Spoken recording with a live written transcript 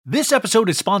This episode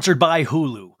is sponsored by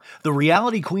Hulu. The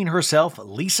reality queen herself,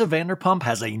 Lisa Vanderpump,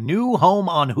 has a new home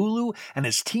on Hulu and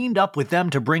has teamed up with them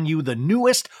to bring you the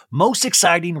newest, most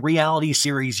exciting reality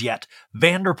series yet,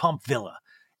 Vanderpump Villa.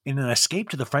 In an escape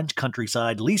to the French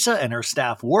countryside, Lisa and her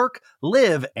staff work,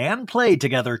 live, and play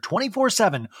together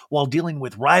 24/7 while dealing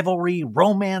with rivalry,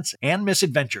 romance, and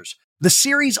misadventures. The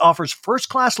series offers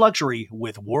first-class luxury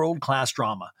with world-class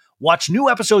drama. Watch new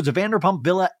episodes of Vanderpump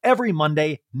Villa every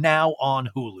Monday, now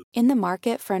on Hulu. In the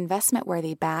market for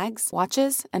investment-worthy bags,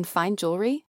 watches, and fine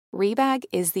jewelry, Rebag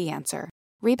is the answer.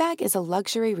 Rebag is a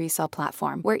luxury resale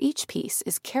platform where each piece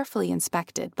is carefully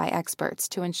inspected by experts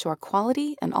to ensure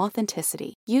quality and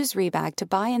authenticity. Use Rebag to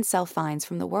buy and sell finds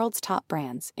from the world's top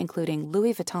brands, including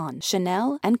Louis Vuitton,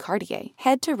 Chanel, and Cartier.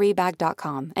 Head to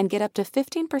Rebag.com and get up to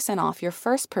 15% off your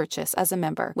first purchase as a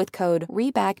member with code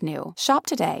REBAGNEW. Shop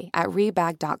today at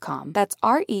Rebag.com. That's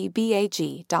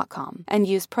REBAG.com. And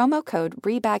use promo code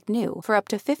REBAGNEW for up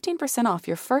to 15% off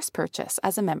your first purchase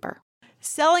as a member.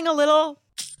 Selling a little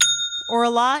or a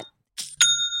lot?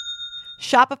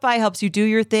 Shopify helps you do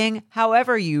your thing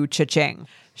however you cha-ching.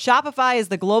 Shopify is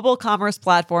the global commerce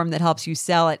platform that helps you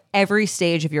sell at every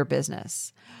stage of your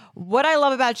business. What I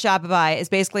love about Shopify is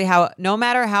basically how no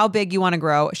matter how big you want to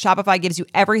grow, Shopify gives you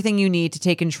everything you need to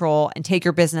take control and take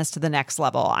your business to the next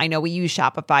level. I know we use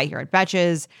Shopify here at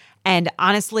Betches, and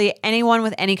honestly, anyone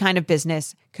with any kind of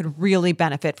business could really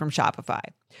benefit from Shopify.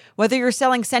 Whether you're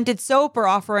selling scented soap or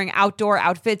offering outdoor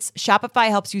outfits, Shopify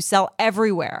helps you sell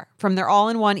everywhere, from their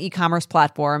all-in-one e-commerce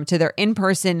platform to their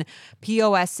in-person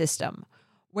POS system.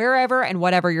 Wherever and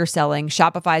whatever you're selling,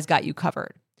 Shopify's got you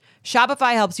covered.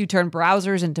 Shopify helps you turn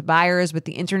browsers into buyers with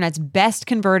the internet's best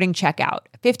converting checkout,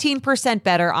 15%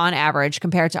 better on average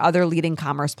compared to other leading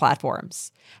commerce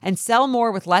platforms. And sell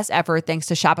more with less effort thanks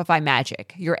to Shopify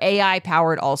Magic, your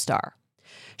AI-powered all-star.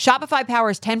 Shopify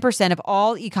powers 10% of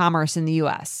all e-commerce in the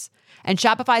U.S., and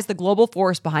Shopify is the global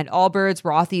force behind Allbirds,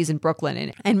 Rothy's, and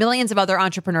Brooklyn, and millions of other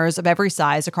entrepreneurs of every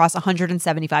size across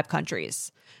 175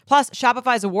 countries. Plus,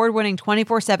 Shopify's award-winning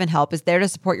 24/7 help is there to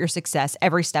support your success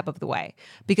every step of the way,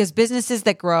 because businesses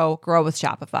that grow, grow with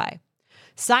Shopify.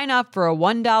 Sign up for a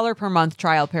 $1 per month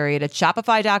trial period at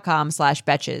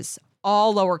shopify.com/betches,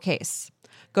 all lowercase.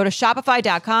 Go to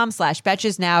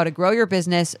shopify.com/betches now to grow your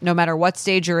business no matter what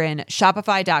stage you're in.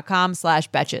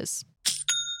 Shopify.com/betches.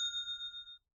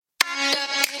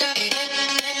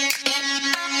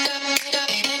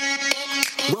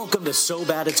 Welcome to So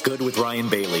Bad It's Good with Ryan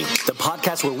Bailey, the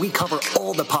podcast where we cover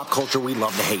all the pop culture we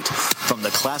love to hate, from the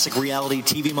classic reality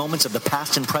TV moments of the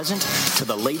past and present to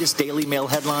the latest Daily Mail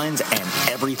headlines and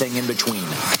everything in between.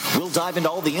 We'll dive into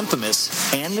all the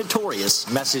infamous and notorious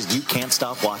messes you can't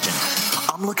stop watching.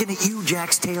 I'm looking at you,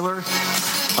 Jax Taylor.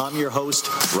 I'm your host,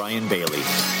 Ryan Bailey.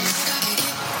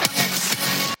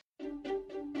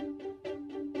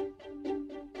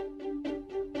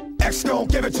 X gon'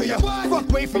 give it to you. Fuck,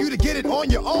 wait for you to get it on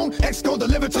your own. X gon'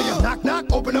 deliver to you. Knock, knock,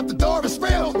 open up the door, it's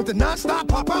real. With the non-stop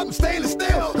pop out and stainless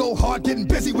steel. Go hard, getting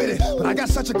busy with it. But I got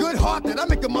such a good heart that I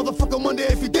make a motherfucker wonder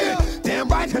if you did. Damn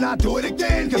right, and I do it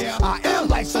again. Cause I am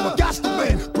life, so I got to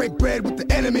win. Break bread with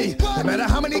the enemy. No matter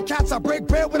how many cats I break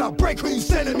bread with, I break who you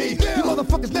sending me. You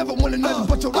motherfuckers never wanted nothing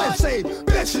but your life saved.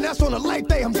 Bitch, and that's on a light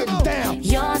day, I'm getting down.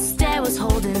 Your stare was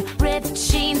holding, ripped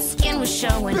jeans, skin was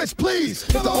showing. Bitch, please,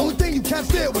 if the only thing you can't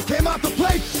steal was came out the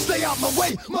plate, stay out my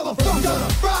way, motherfucker. Gonna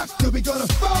rock, till we gonna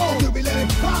fall, till we let it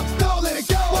pop, don't let it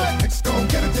go. X gon'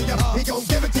 give it to you, he gon'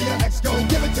 give it to you. X gon'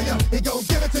 give it to you, he gon'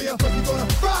 give it to you. First we gonna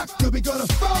rock, till we gonna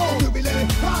fall, till we let it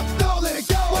pop, don't let it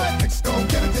go. X gon'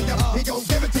 give it to you, he gon'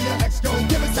 give it to you. X gon'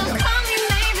 give it to you. So call me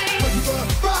maybe. First we gonna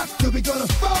rock, till we gonna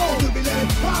fall, till we let it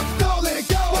pop, don't let it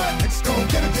go. X gon'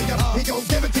 give it to you, he gon'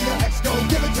 give it to you. X gon'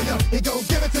 give it to you, he gon'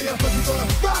 give it to you. First we gonna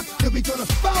rock, till we gonna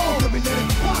fall, till we let it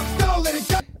pop, don't let it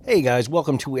go. Hey guys,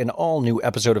 welcome to an all-new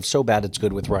episode of So Bad It's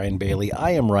Good with Ryan Bailey.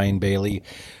 I am Ryan Bailey.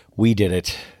 We did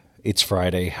it. It's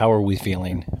Friday. How are we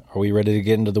feeling? Are we ready to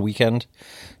get into the weekend?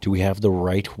 Do we have the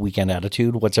right weekend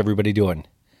attitude? What's everybody doing?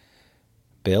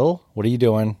 Bill, what are you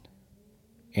doing?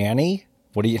 Annie,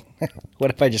 what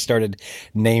if I just started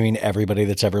naming everybody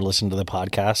that's ever listened to the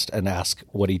podcast and ask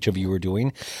what each of you are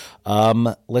doing?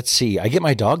 Let's see. I get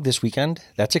my dog this weekend.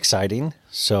 That's exciting.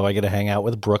 So I get to hang out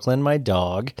with Brooklyn, my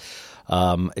dog.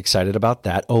 Excited about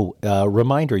that.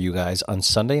 Reminder, you guys, on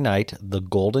Sunday night, the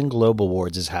Golden Globe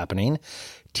Awards is happening.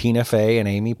 Tina Fey and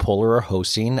Amy Poehler are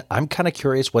hosting. I'm kind of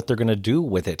curious what they're going to do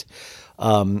with it.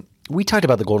 We talked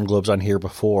about the Golden Globes on here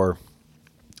before,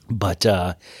 but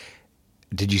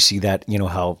did you see that,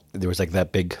 how there was like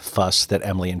that big fuss that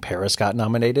Emily in Paris got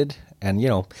nominated? And,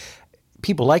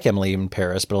 people like Emily in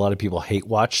Paris, but a lot of people hate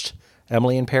watched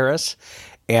Emily in Paris.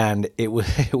 And it was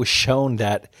it was shown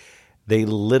that they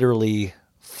literally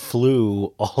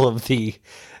flew all of the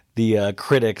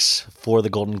critics for the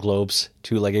Golden Globes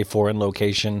to like a foreign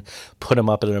location, put them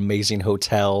up at an amazing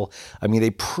hotel. I mean, they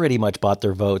pretty much bought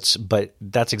their votes, but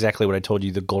that's exactly what I told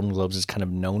you the Golden Globes is kind of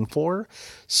known for.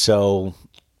 So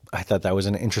I thought that was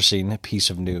an interesting piece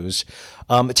of news.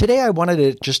 Today I wanted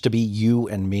it just to be you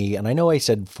and me, and I know I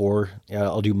said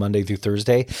I'll do Monday through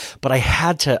Thursday, but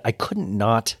I couldn't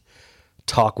not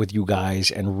talk with you guys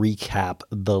and recap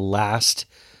the last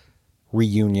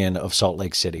reunion of Salt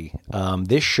Lake City.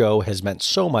 This show has meant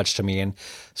so much to me and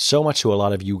so much to a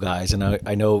lot of you guys. And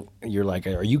I know you're like,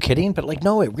 are you kidding? But like,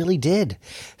 no, it really did.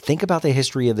 Think about the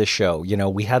history of this show. You know,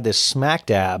 we had this smack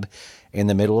dab in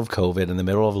the middle of COVID, in the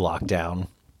middle of lockdown.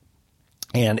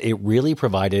 And it really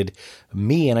provided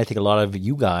me, and I think a lot of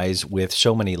you guys, with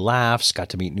so many laughs, got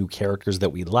to meet new characters that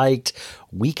we liked.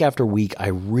 Week after week, I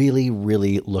really,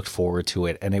 really looked forward to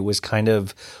it. And it was kind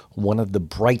of one of the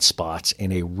bright spots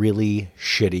in a really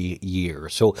shitty year.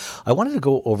 So I wanted to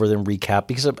go over them, recap,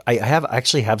 because I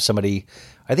actually have somebody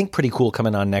I think pretty cool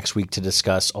coming on next week to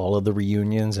discuss all of the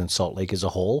reunions and Salt Lake as a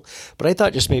whole. But I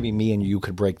thought just maybe me and you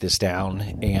could break this down.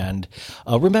 And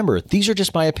remember, these are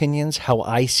just my opinions, how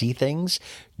I see things.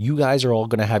 You guys are all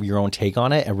going to have your own take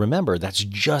on it. And remember, that's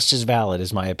just as valid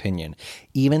as my opinion,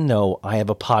 even though I have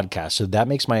a podcast. So that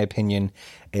makes my opinion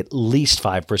at least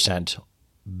 5%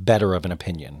 better of an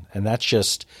opinion. And that's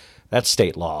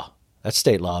state law. That's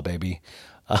state law, baby.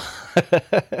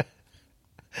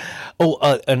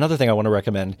 Another thing I want to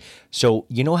recommend. So,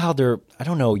 you know how I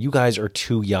don't know, you guys are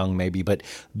too young maybe, but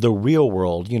The Real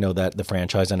World, you know, that the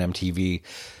franchise on MTV.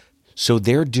 So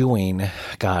they're doing,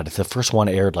 the first one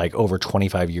aired like over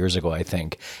 25 years ago, I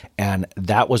think. And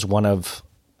that was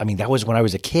that was when I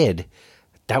was a kid.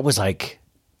 That was like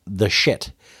the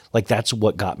shit. Like that's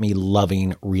what got me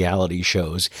loving reality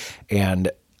shows.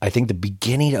 And I think the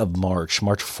beginning of March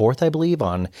 4th, I believe,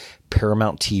 on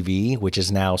Paramount TV, which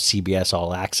is now CBS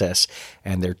All Access,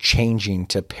 and they're changing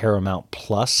to Paramount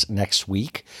Plus next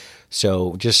week.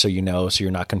 So just so you know, so you're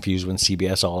not confused when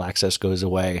CBS All Access goes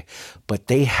away. But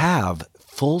they have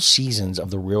full seasons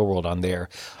of The Real World on there.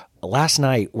 Last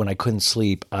night, when I couldn't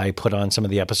sleep, I put on some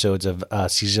of the episodes of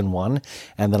season 1,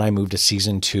 and then I moved to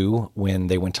season 2 when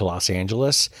they went to Los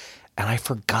Angeles. And I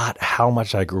forgot how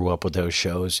much I grew up with those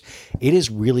shows. It is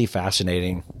really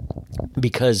fascinating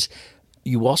because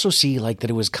you also see like that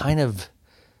it was kind of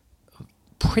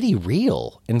pretty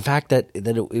real. In fact, that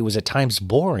it was at times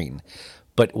boring.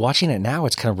 But watching it now,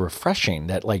 it's kind of refreshing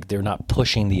that like they're not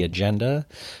pushing the agenda.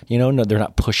 You know, no, they're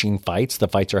not pushing fights. The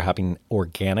fights are happening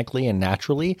organically and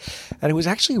naturally. And it was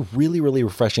actually really, really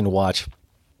refreshing to watch.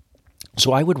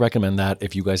 So I would recommend that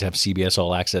if you guys have CBS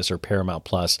All Access or Paramount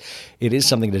Plus. It is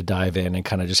something to dive in and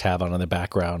kind of just have on in the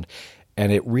background.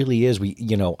 And it really is.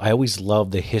 I always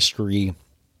love the history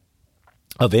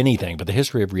of anything, but the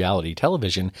history of reality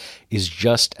television is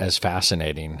just as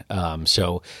fascinating.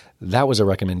 So that was a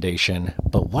recommendation.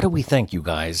 But what do we think, you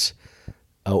guys?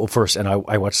 First, and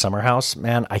I watched Summer House.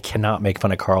 Man, I cannot make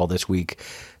fun of Carl this week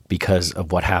because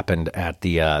of what happened at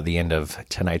the end of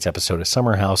tonight's episode of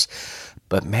Summer House.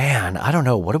 But man, I don't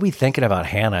know. What are we thinking about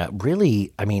Hannah?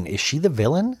 Really, I mean, is she the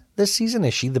villain this season?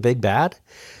 Is she the big bad?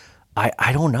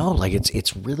 I don't know. Like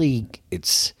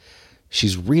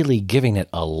she's really giving it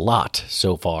a lot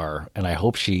so far, and I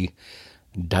hope she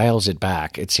dials it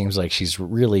back. It seems like she's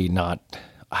really not.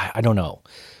 I don't know.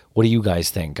 What do you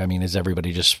guys think? I mean, is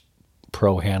everybody just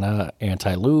pro Hannah,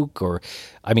 anti Luke? Or,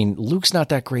 I mean, Luke's not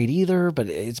that great either, but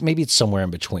maybe it's somewhere in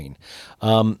between.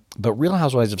 But Real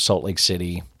Housewives of Salt Lake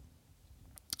City,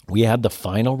 we had the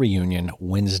final reunion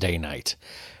Wednesday night,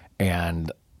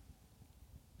 and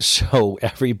so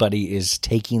everybody is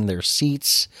taking their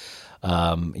seats.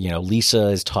 Lisa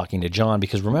is talking to John,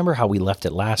 because remember how we left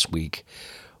it last week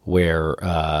where,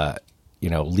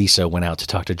 Lisa went out to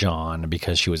talk to John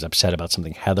because she was upset about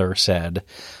something Heather said.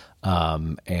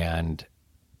 And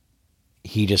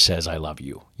he just says, I love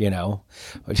you,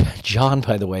 John,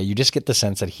 by the way, you just get the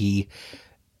sense that he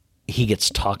gets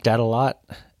talked at a lot,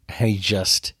 and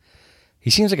he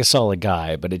seems like a solid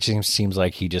guy, but it just seems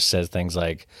like he just says things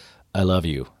like, I love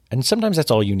you. And sometimes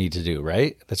that's all you need to do,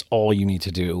 right? That's all you need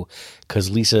to do, because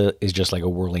Lisa is just like a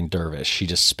whirling dervish. She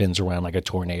just spins around like a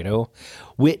tornado.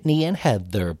 Whitney and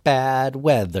Heather, bad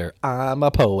weather. I'm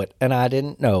a poet and I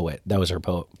didn't know it. That was her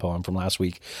poem from last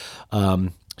week.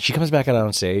 She comes back out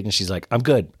on stage and she's like, I'm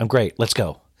good. I'm great. Let's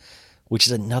go. Which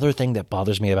is another thing that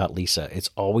bothers me about Lisa.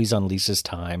 It's always on Lisa's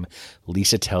time.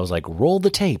 Lisa tells like, roll the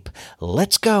tape.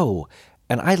 Let's go.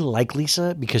 And I like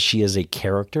Lisa because she is a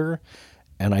character.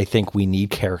 And I think we need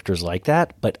characters like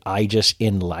that. But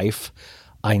in life,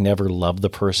 I never love the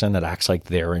person that acts like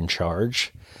they're in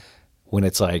charge when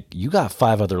it's like, you got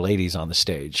 5 other ladies on the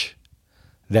stage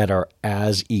that are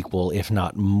as equal, if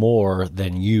not more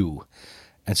than you.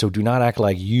 And so do not act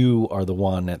like you are the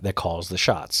one that calls the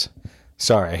shots.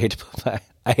 Sorry,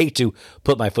 I hate to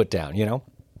put my foot down, you know?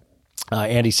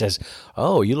 Andy says,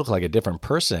 oh, you look like a different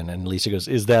person. And Lisa goes,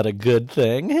 is that a good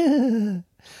thing?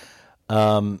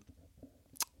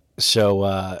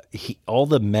 So all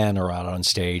the men are out on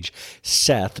stage.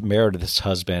 Seth, Meredith's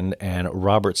husband, and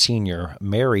Robert Sr.,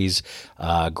 Mary's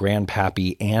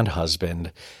grandpappy and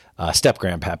husband,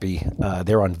 step-grandpappy,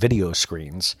 they're on video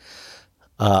screens.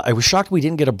 I was shocked we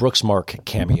didn't get a Brooks Marks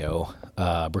cameo.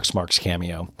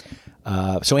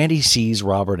 So Andy sees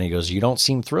Robert and he goes, you don't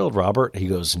seem thrilled, Robert. He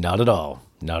goes, not at all.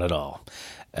 Not at all.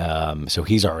 So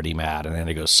he's already mad. And then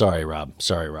he goes, sorry,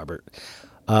 Robert.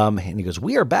 And he goes,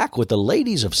 we are back with the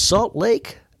ladies of Salt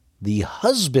Lake. The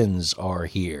husbands are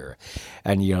here.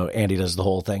 And, you know, Andy does the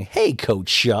whole thing. Hey, Coach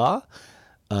Shaw.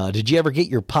 Did you ever get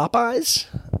your Popeyes?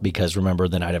 Because remember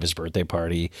the night of his birthday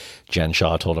party, Jen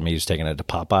Shaw told him he was taking it to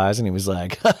Popeyes. And he was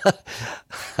like,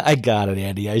 I got it,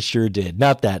 Andy. I sure did.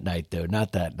 Not that night, though.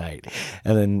 Not that night.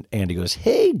 And then Andy goes,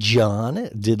 hey, John,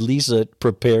 did Lisa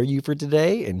prepare you for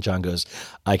today? And John goes,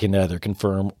 I can neither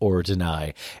confirm or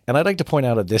deny. And I'd like to point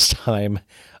out at this time,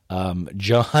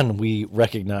 John, we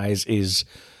recognize, is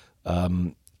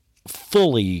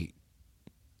fully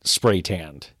spray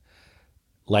tanned.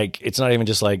 Like, it's not even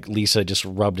just like Lisa just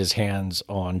rubbed his hands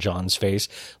on John's face.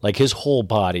 Like, his whole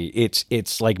body,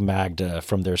 it's like Magda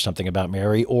from There's Something About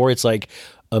Mary, or it's like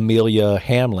Amelia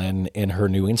Hamlin in her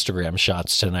new Instagram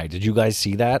shots tonight. Did you guys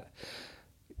see that?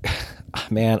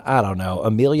 Man, I don't know.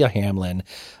 Amelia Hamlin,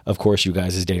 of course, you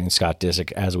guys, is dating Scott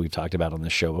Disick, as we've talked about on the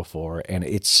show before, and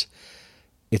it's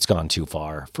gone too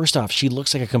far. First off, she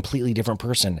looks like a completely different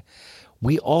person.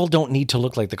 We all don't need to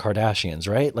look like the Kardashians,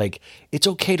 right? Like, it's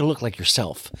okay to look like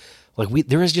yourself. Like,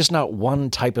 there is just not one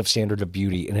type of standard of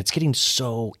beauty, and it's getting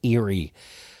so eerie.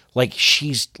 Like,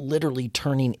 she's literally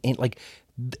turning in, like,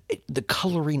 the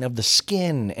coloring of the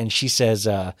skin. And she says,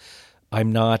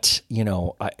 I'm not, you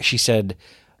know, she said,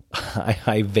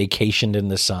 I vacationed in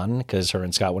the sun because her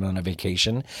and Scott went on a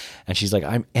vacation. And she's like,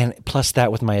 and plus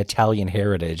that with my Italian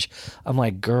heritage. I'm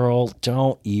like, girl,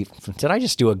 don't even. Did I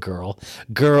just do a girl?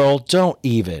 Girl, don't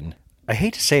even. I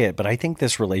hate to say it, but I think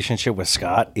this relationship with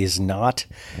Scott is not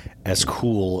as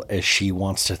cool as she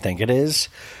wants to think it is.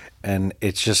 And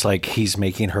it's just like he's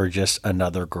making her just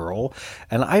another girl.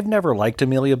 And I've never liked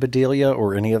Amelia Bedelia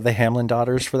or any of the Hamlin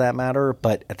daughters for that matter.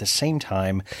 But at the same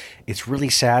time, it's really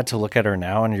sad to look at her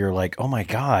now and you're like, oh my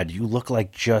God, you look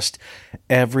like just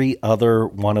every other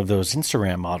one of those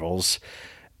Instagram models.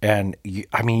 And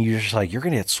you're just like, you're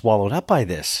going to get swallowed up by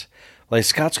this. Like,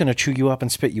 Scott's going to chew you up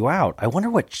and spit you out. I wonder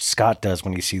what Scott does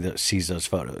when he sees those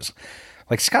photos.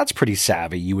 Like, Scott's pretty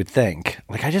savvy, you would think.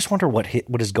 Like, I just wonder what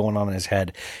is going on in his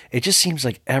head. It just seems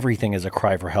like everything is a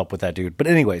cry for help with that dude. But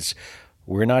anyways,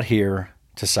 we're not here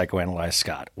to psychoanalyze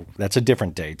Scott. That's a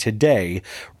different day. Today,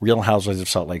 Real Housewives of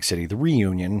Salt Lake City, the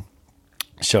reunion.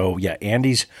 So, yeah,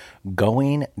 Andy's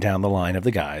going down the line of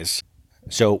the guys.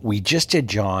 So we just did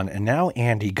John, and now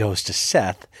Andy goes to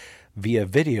Seth via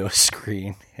video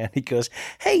screen, and he goes,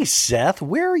 hey, Seth,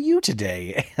 where are you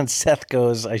today? And Seth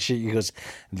goes, the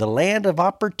land of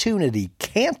opportunity,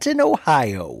 Canton,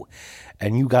 Ohio.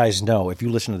 And you guys know, if you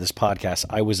listen to this podcast,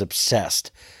 I was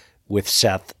obsessed with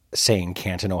Seth saying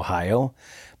Canton, Ohio,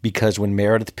 because when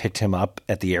Meredith picked him up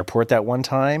at the airport that one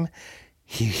time,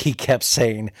 he kept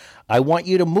saying, I want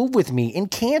you to move with me in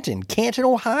Canton,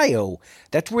 Ohio.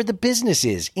 That's where the business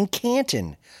is, in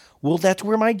Canton. Well, that's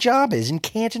where my job is, in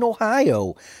Canton,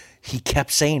 Ohio. He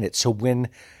kept saying it. So when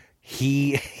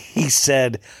he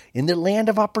said, in the land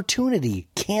of opportunity,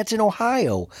 Canton,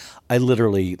 Ohio, I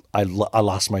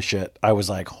lost my shit. I was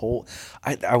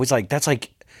like, that's like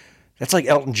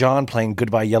Elton John playing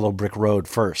Goodbye Yellow Brick Road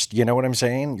first. You know what I'm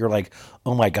saying? You're like,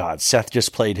 oh my God, Seth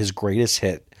just played his greatest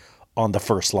hit on the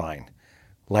first line.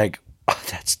 Like,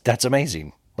 that's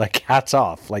amazing. Like, hats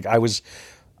off. Like, I was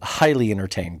highly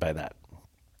entertained by that.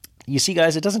 You see,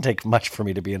 guys, it doesn't take much for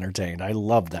me to be entertained. I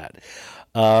love that.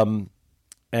 And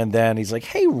then he's like,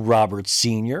 hey, Robert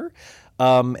Sr.,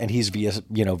 and he's via,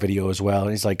 video as well.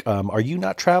 And he's like, are you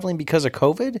not traveling because of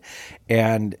COVID?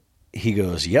 And he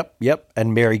goes, yep.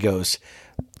 And Mary goes,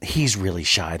 he's really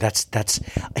shy.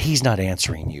 He's not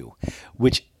answering you,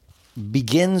 which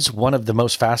begins one of the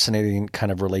most fascinating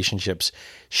kind of relationships.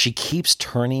 She keeps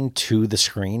turning to the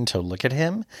screen to look at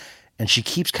him, and she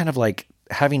keeps kind of like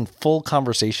having full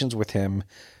conversations with him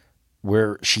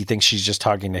where she thinks she's just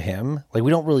talking to him. Like,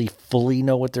 we don't really fully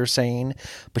know what they're saying,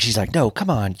 but she's like, no, come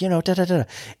on, da da da.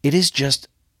 It is just,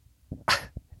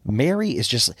 Mary is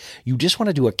just, you just want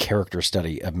to do a character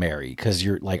study of Mary, because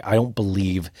you're like, I don't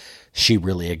believe she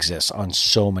really exists on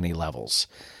so many levels.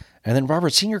 And then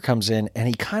Robert Sr. comes in and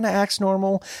he kind of acts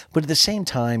normal, but at the same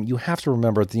time, you have to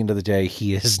remember at the end of the day,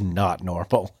 he is not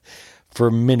normal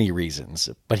for many reasons,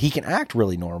 but he can act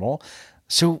really normal.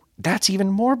 So that's even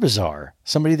more bizarre.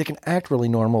 Somebody that can act really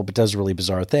normal but does really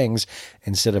bizarre things,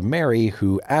 instead of Mary,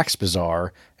 who acts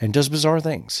bizarre and does bizarre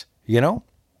things,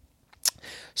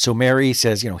 So Mary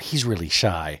says, he's really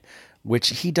shy,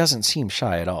 which he doesn't seem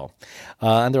shy at all.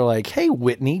 And they're like, hey,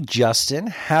 Whitney, Justin,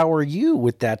 how are you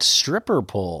with that stripper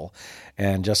pole?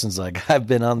 And Justin's like, I've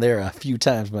been on there a few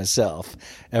times myself.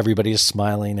 Everybody is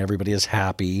smiling. Everybody is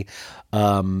happy.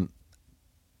 And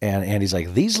Andy's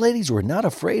like, these ladies were not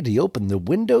afraid to open the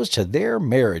windows to their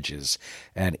marriages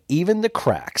and even the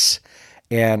cracks.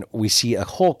 And we see a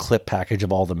whole clip package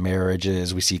of all the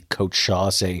marriages. We see Coach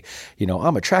Shaw say,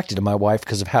 I'm attracted to my wife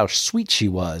because of how sweet she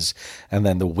was. And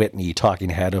then the Whitney talking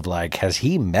head of like, has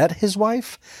he met his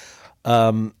wife?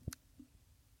 Andy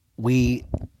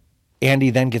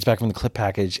then gets back from the clip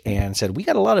package and said, we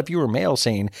got a lot of viewer mail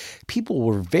saying people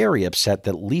were very upset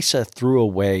that Lisa threw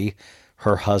away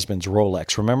her husband's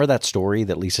Rolex. Remember that story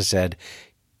that Lisa said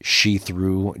she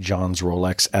threw John's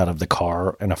Rolex out of the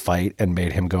car in a fight and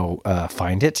made him go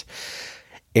find it?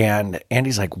 And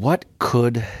Andy's like, what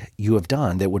could you have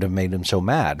done that would have made him so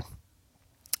mad?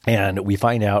 And we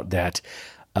find out that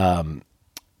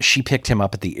she picked him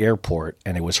up at the airport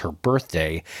and it was her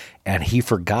birthday and he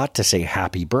forgot to say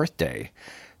happy birthday.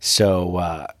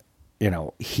 So,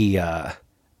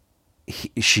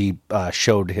 she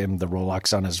showed him the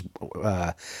Rolex on his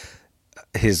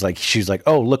she's like,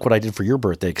 oh, look what I did for your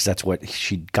birthday. Because that's what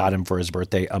she got him for his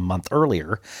birthday a month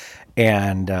earlier.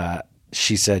 And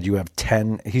she said, you have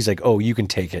 10. He's like, oh, you can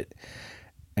take it.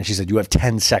 And she said, you have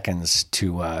 10 seconds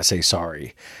to say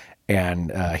sorry.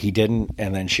 And he didn't.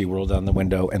 And then she rolled down the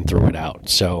window and threw it out.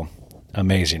 So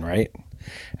amazing, right?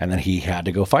 And then he had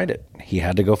to go find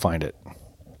it.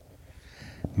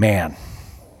 Man.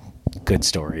 Good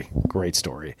story. Great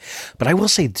story. But I will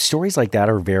say stories like that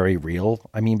are very real.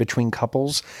 I mean, between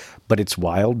couples, but it's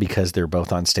wild because they're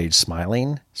both on stage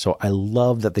smiling. So I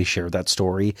love that they share that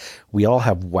story. We all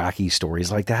have wacky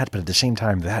stories like that, but at the same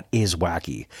time, that is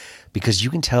wacky because you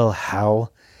can tell how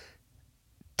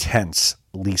tense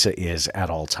Lisa is at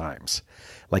all times.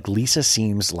 Like Lisa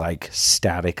seems like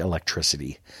static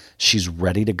electricity. She's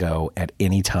ready to go at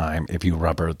any time if you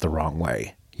rub her the wrong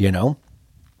way,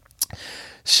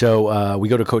 So we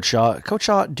go to Coach Shaw. Coach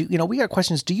Shaw, we got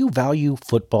questions. Do you value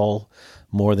football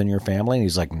more than your family? And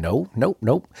he's like, no.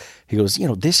 He goes,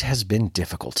 this has been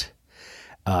difficult.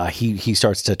 He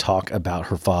starts to talk about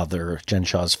her father, Jen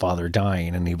Shaw's father,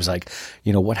 dying. And he was like,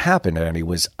 what happened? And he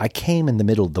was, I came in the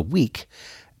middle of the week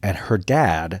and her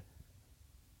dad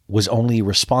was only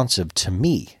responsive to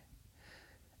me.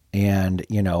 And,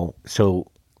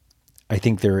 so I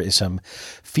think there is some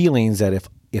feelings that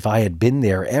if I had been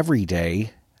there every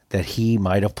day, that he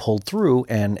might have pulled through.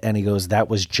 And he goes, that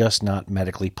was just not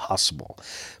medically possible.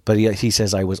 But he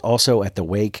says, I was also at the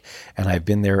wake and I've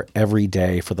been there every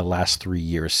day for the last 3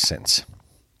 years since.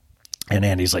 And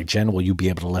Andy's like, Jen, will you be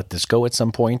able to let this go at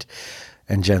some point?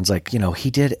 And Jen's like,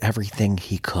 he did everything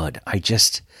he could. I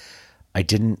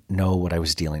didn't know what I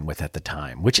was dealing with at the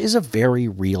time, which is a very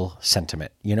real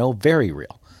sentiment, very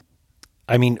real.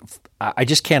 I mean, I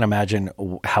just can't imagine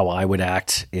how I would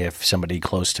act if somebody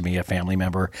close to me, a family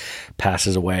member,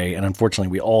 passes away. And unfortunately,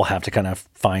 we all have to kind of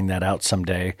find that out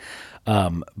someday.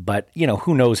 But,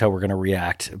 who knows how we're going to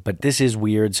react. But this is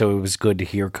weird. So it was good to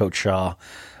hear Coach Shaw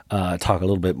talk a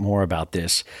little bit more about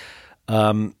this.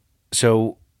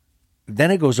 So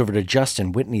then it goes over to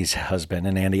Justin, Whitney's husband,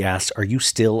 and Andy asks, are you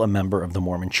still a member of the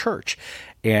Mormon Church?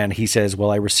 And he says, well,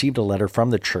 I received a letter from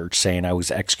the church saying I was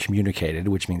excommunicated,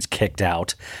 which means kicked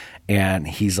out. And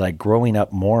he's like, growing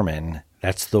up Mormon,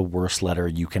 that's the worst letter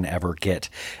you can ever get.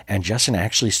 And Justin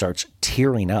actually starts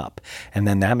tearing up. And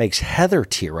then that makes Heather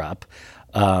tear up.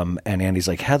 And Andy's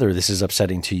like, Heather, this is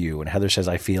upsetting to you. And Heather says,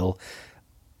 I feel,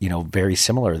 very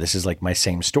similar. This is like my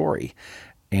same story.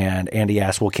 And Andy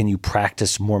asks, well, can you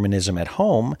practice Mormonism at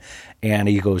home? And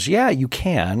he goes, yeah, you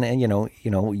can. And,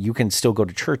 you can still go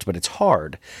to church, but it's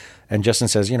hard. And Justin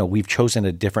says, we've chosen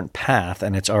a different path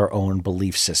and it's our own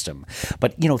belief system.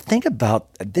 But, think about,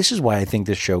 this is why I think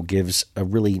this show gives a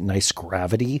really nice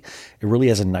gravity. It really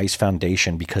has a nice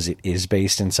foundation because it is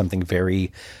based in something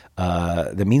very,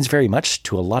 that means very much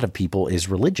to a lot of people, is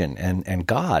religion and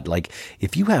God. Like,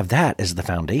 if you have that as the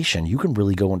foundation, you can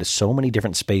really go into so many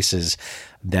different spaces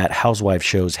that Housewives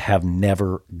shows have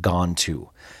never gone to.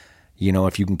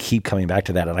 If you can keep coming back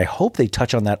to that. And I hope they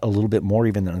touch on that a little bit more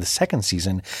even in the second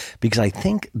season, because I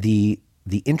think the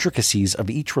intricacies of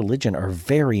each religion are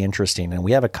very interesting. And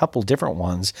we have a couple different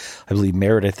ones. I believe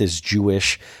Meredith is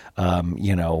Jewish. Mary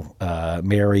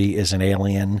is an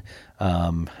alien.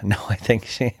 No, I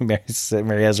think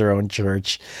Mary has her own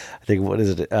church. I think, what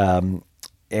is it?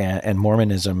 And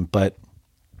Mormonism. But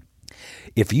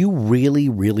if you really,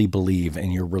 really believe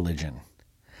in your religion,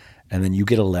 and then you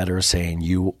get a letter saying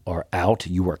you are out,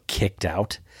 you are kicked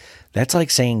out, that's like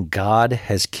saying God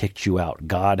has kicked you out.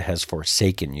 God has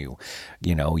forsaken you.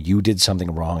 You did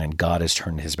something wrong and God has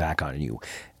turned his back on you.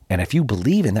 And if you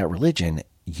believe in that religion,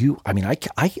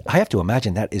 I have to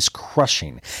imagine that is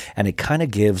crushing. And it kind of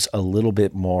gives a little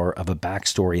bit more of a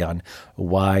backstory on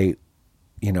why,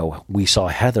 we saw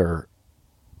Heather,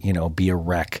 be a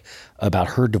wreck about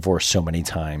her divorce so many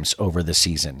times over the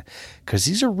season, because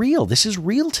these are real. This is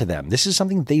real to them. This is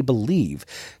something they believe.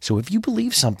 So if you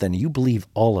believe something, you believe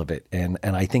all of it. And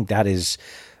I think that is,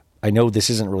 I know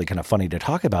this isn't really kind of funny to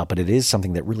talk about, but it is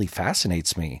something that really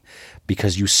fascinates me,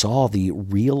 because you saw the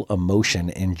real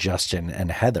emotion in Justin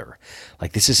and Heather.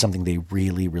 Like, this is something they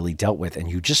really, really dealt with.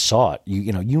 And you just saw it.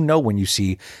 You know when you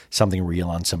see something real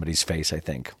on somebody's face, I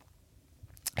think.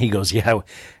 He goes, yeah.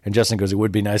 And Justin goes, it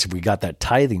would be nice if we got that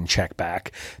tithing check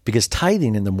back, because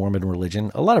tithing in the Mormon religion,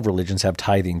 a lot of religions have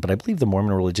tithing, but I believe the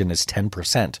Mormon religion is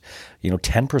 10%.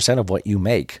 10% of what you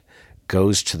make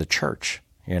goes to the church,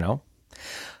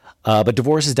 But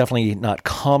divorce is definitely not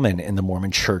common in the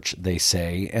Mormon church, they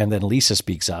say. And then Lisa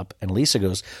speaks up, and Lisa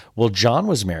goes, well, John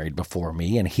was married before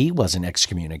me and he wasn't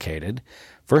excommunicated.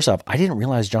 First off, I didn't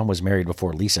realize John was married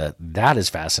before Lisa. That is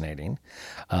fascinating.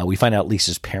 We find out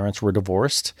Lisa's parents were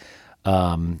divorced.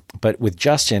 But with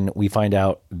Justin, we find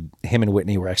out him and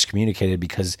Whitney were excommunicated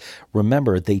because,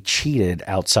 remember, they cheated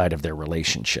outside of their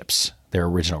relationships, their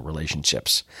original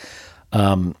relationships.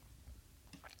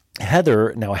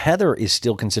 Heather is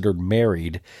still considered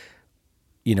married,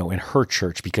 in her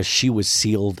church, because she was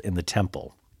sealed in the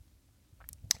temple.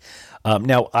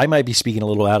 Now, I might be speaking a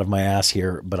little out of my ass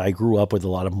here, but I grew up with a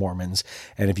lot of Mormons.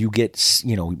 And if you get,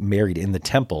 married in the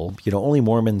temple, only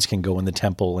Mormons can go in the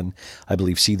temple and I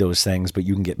believe see those things, but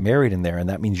you can get married in there, and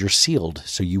that means you're sealed.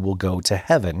 So you will go to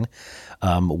heaven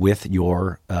with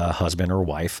your husband or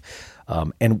wife.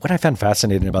 And what I found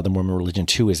fascinating about the Mormon religion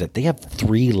too is that they have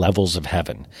 3 levels of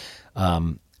heaven.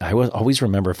 I always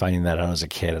remember finding that out as a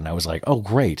kid, and I was like, oh,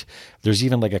 great. There's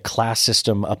even like a class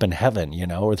system up in heaven,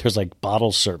 or there's like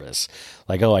bottle service.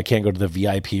 Like, oh, I can't go to the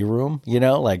VIP room,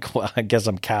 like, well, I guess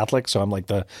I'm Catholic, so I'm like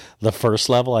the first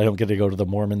level. I don't get to go to the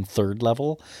Mormon 3rd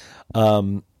level.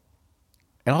 And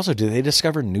also, do they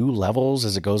discover new levels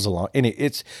as it goes along? And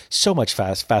it's so much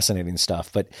fascinating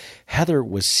stuff. But Heather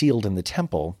was sealed in the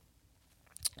temple.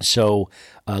 So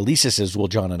Lisa says, well,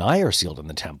 John and I are sealed in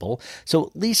the temple.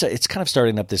 So Lisa, it's kind of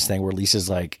starting up this thing where Lisa's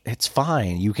like, it's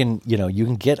fine. You can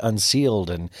get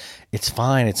unsealed and it's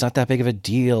fine. It's not that big of a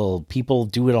deal. People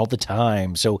do it all the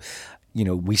time. So,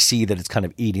 we see that it's kind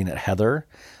of eating at Heather.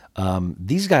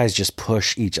 These guys just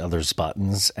push each other's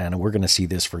buttons, and we're going to see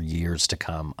this for years to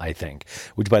come, I think.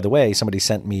 Which, by the way, somebody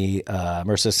sent me,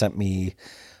 Marissa sent me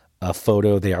a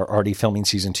photo. They are already filming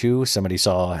season 2. Somebody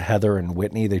saw Heather and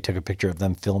Whitney. They took a picture of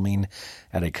them filming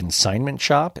at a consignment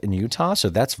shop in Utah.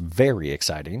 So that's very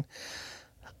exciting.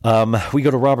 We go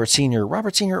to Robert Sr.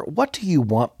 Robert Sr., what do you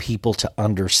want people to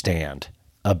understand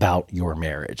about your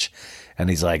marriage? And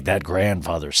he's like, that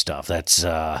grandfather stuff. That's,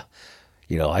 I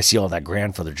see all that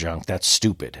grandfather junk. That's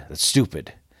stupid. That's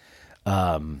stupid.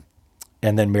 And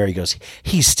then Mary goes,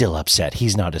 he's still upset.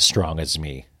 He's not as strong as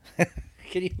me.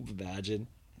 Can you imagine?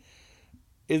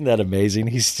 Isn't that amazing?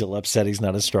 He's still upset he's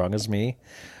not as strong as me.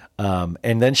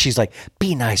 And then she's like,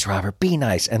 be nice, Robert, be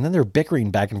nice. And then they're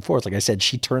bickering back and forth. Like I said,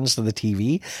 she turns to the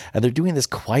TV and they're doing this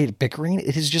quiet bickering.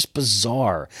 It is just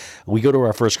bizarre. We go to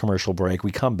our first commercial break.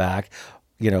 We come back.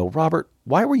 Robert,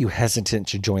 why were you hesitant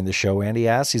to join the show? Andy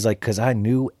asks. He's like, because I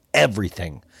knew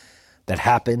everything that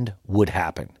happened would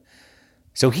happen.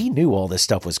 So he knew all this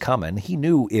stuff was coming. He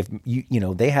knew if,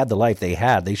 they had the life they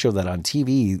had. They show that on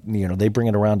TV, they bring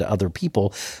it around to other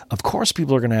people. Of course,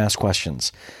 people are going to ask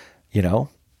questions,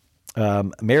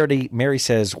 Mary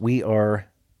says, we are,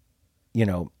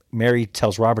 Mary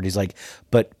tells Robert, he's like,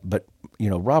 but,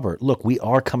 Robert, look, we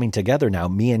are coming together now.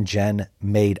 Me and Jen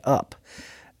made up.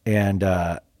 And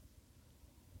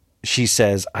she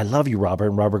says, I love you, Robert.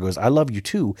 And Robert goes, I love you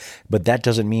too, but that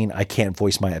doesn't mean I can't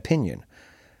voice my opinion.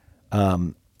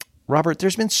 Robert,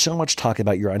 there's been so much talk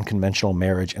about your unconventional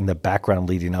marriage and the background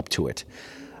leading up to it.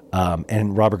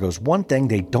 And Robert goes, one thing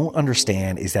they don't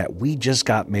understand is that we just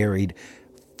got married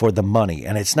for the money.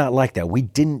 And it's not like that. We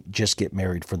didn't just get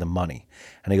married for the money.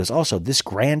 And he goes, also, this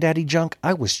granddaddy junk,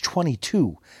 I was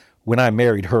 22 when I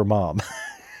married her mom.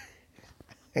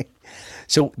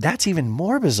 So that's even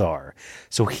more bizarre.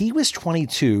 So he was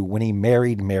 22 when he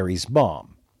married Mary's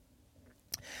mom.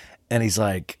 And he's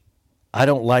like, I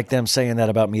don't like them saying that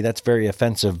about me. That's very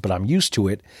offensive, but I'm used to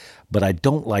it. But I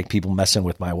don't like people messing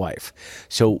with my wife.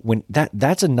 So when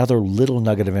that's another little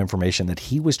nugget of information that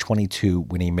he was 22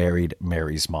 when he married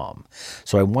Mary's mom.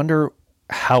 So I wonder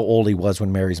how old he was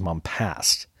when Mary's mom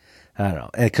passed. I don't know.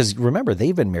 Because remember,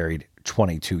 they've been married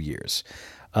 22 years.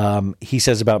 He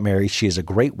says about Mary, she is a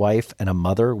great wife and a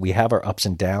mother. We have our ups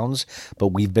and downs, but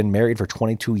we've been married for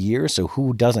 22 years, so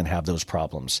who doesn't have those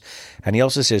problems? And he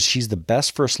also says she's the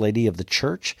best first lady of the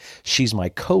church. She's my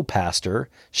co-pastor.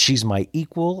 She's my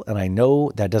equal, and I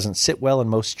know that doesn't sit well in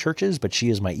most churches, but she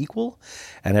is my equal.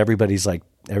 And everybody's like,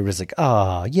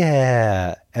 oh,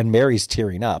 yeah. And Mary's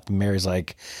tearing up. And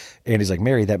Andy's like,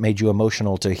 Mary, that made you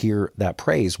emotional to hear that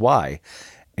praise. Why?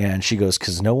 And she goes,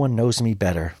 because no one knows me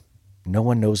better. No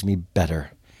one knows me better.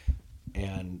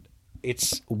 And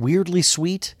it's weirdly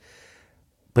sweet,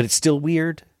 but it's still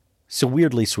weird. So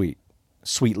weirdly sweet,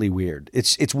 sweetly weird.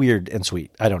 It's weird and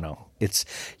sweet. I don't know. It's,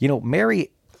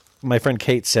 Mary, my friend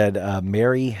Kate said,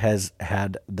 Mary has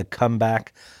had the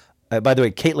comeback. By the way,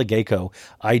 Kate Legayco,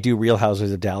 I do Real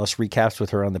Housewives of Dallas recaps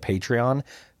with her on the Patreon.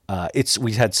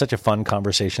 We had such a fun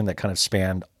conversation that kind of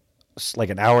spanned like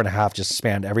an hour and a half, just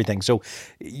spanned everything. So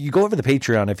you go over the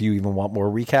Patreon if you even want more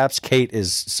recaps. Kate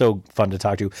is so fun to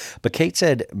talk to. But Kate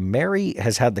said Mary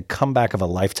has had the comeback of a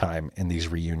lifetime in these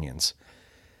reunions.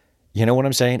 You know what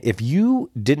I'm saying? If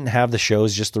you didn't have the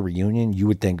shows, just the reunion, you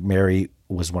would think Mary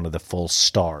was one of the full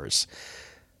stars.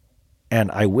 And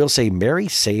I will say Mary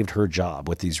saved her job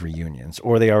with these reunions,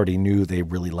 or they already knew they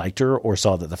really liked her or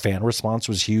saw that the fan response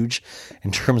was huge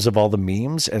in terms of all the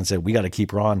memes and said, we got to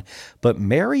keep her on. But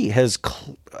Mary has,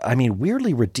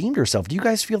 weirdly redeemed herself. Do you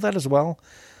guys feel that as well?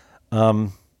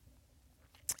 Andy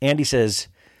says,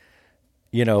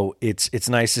 it's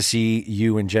nice to see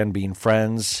you and Jen being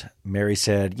friends. Mary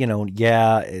said,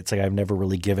 yeah, it's like I've never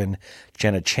really given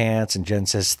Jen a chance. And Jen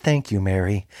says, thank you,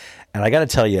 Mary. And I got to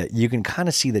tell you, you can kind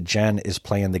of see that Jen is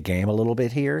playing the game a little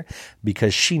bit here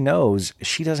because she knows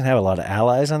she doesn't have a lot of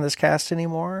allies on this cast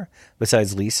anymore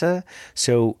besides Lisa.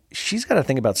 So she's got to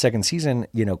think about second season,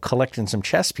 collecting some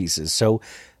chess pieces. So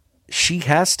she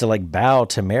has to bow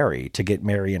to Mary to get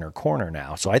Mary in her corner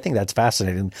now. So I think that's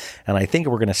fascinating. And I think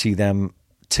we're going to see them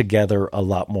together a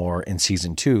lot more in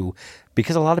season 2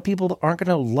 because a lot of people aren't going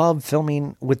to love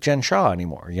filming with Jen Shaw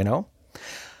anymore,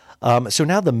 So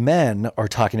now the men are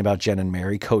talking about Jen and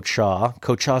Mary. Coach Shaw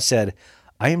said,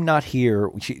 I am not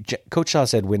here. Coach Shaw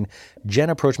said, when Jen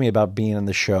approached me about being on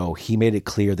the show, he made it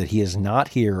clear that he is not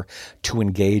here to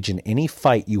engage in any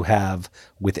fight you have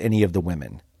with any of the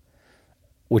women,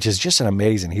 which is just an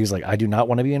amazing. He was like, I do not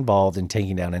want to be involved in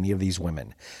taking down any of these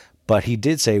women. But he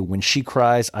did say, when she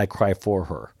cries, I cry for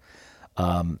her.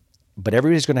 But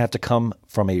everybody's going to have to come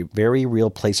from a very real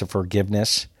place of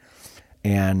forgiveness.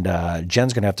 And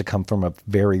Jen's going to have to come from a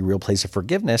very real place of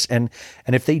forgiveness. And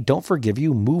if they don't forgive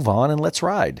you, move on and let's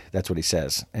ride. That's what he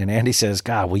says. And Andy says,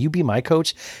 God, will you be my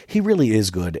coach? He really is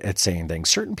good at saying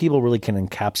things. Certain people really can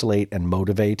encapsulate and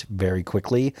motivate very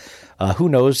quickly. Who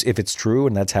knows if it's true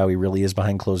and that's how he really is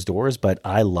behind closed doors. But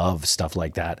I love stuff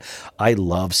like that. I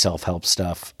love self-help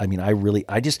stuff. I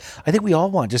think we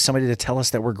all want just somebody to tell us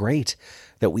that we're great,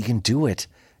 that we can do it.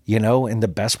 In the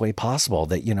best way possible,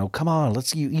 that, come on,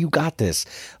 you got this.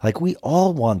 We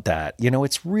all want that.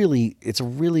 That's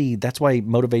why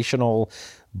motivational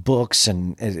books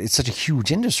and it's such a huge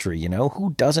industry,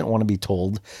 who doesn't want to be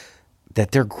told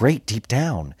that they're great deep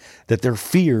down, that their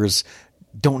fears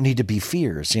don't need to be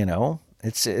fears,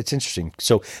 it's interesting.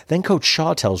 So then Coach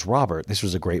Shaw tells Robert, this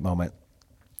was a great moment.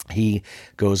 He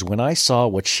goes, when I saw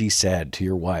what she said to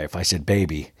your wife, I said,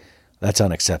 baby, that's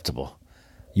unacceptable.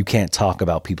 You can't talk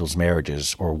about people's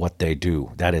marriages or what they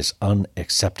do. That is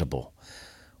unacceptable.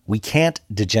 We can't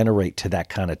degenerate to that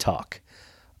kind of talk.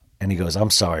 And he goes, I'm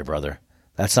sorry, brother.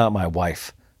 That's not my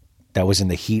wife. That was in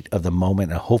the heat of the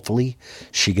moment. And hopefully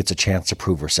she gets a chance to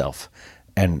prove herself.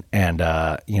 And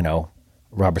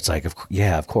Robert's like,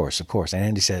 yeah, of course. And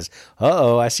Andy says,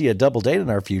 uh-oh, I see a double date in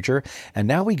our future. And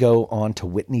now we go on to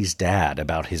Whitney's dad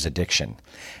about his addiction.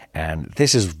 And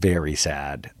this is very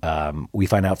sad. We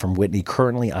find out from Whitney,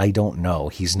 currently, I don't know.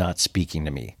 He's not speaking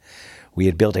to me. We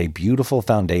had built a beautiful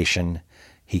foundation.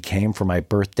 He came for my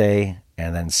birthday.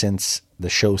 And then since the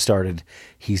show started,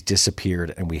 he's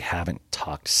disappeared and we haven't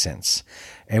talked since.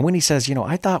 And Whitney says,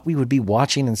 I thought we would be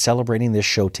watching and celebrating this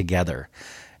show together.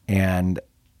 And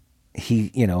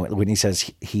Whitney says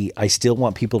I still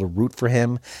want people to root for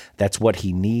him. That's what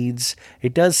he needs.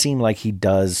 It does seem like he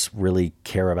does really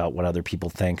care about what other people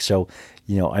think. So,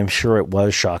 I'm sure it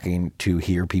was shocking to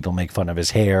hear people make fun of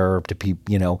his hair,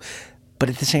 but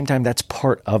at the same time, that's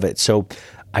part of it. So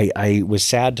I was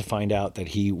sad to find out that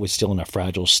he was still in a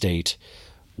fragile state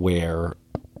where,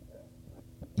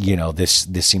 this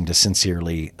seemed to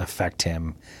sincerely affect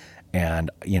him. And,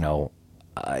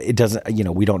 it doesn't,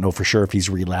 we don't know for sure if he's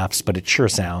relapsed, but it sure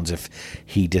sounds if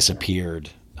he disappeared.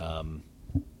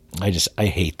 I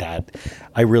hate that.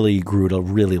 I really grew to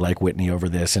really like Whitney over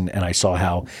this. And I saw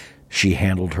how she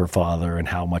handled her father and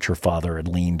how much her father had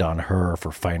leaned on her for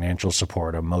financial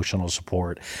support, emotional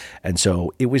support. And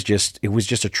so it was just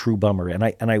a true bummer. And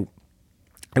I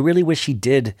really wish he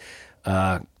did.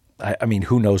 I mean,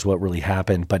 who knows what really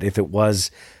happened, but if it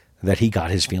was that he got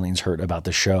his feelings hurt about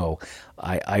the show,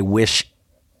 I wish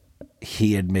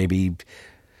he had maybe,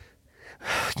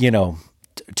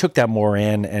 took that more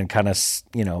in and kind of,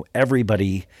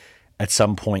 everybody at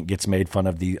some point gets made fun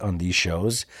of on these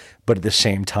shows, but at the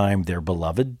same time, they're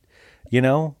beloved,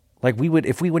 like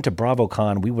if we went to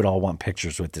BravoCon, we would all want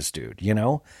pictures with this dude,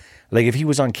 like if he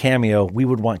was on Cameo, we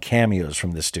would want cameos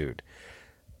from this dude,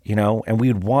 and we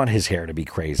would want his hair to be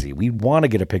crazy. We'd want to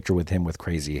get a picture with him with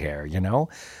crazy hair,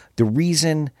 The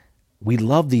reason we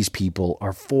love these people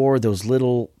are for those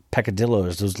little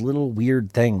peccadillos, those little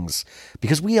weird things,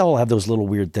 because we all have those little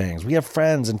weird things. We have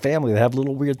friends and family that have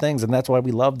little weird things, and that's why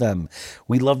we love them.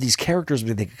 We love these characters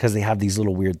because they have these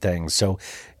little weird things. So,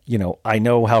 I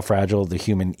know how fragile the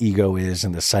human ego is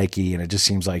and the psyche, and it just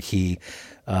seems like he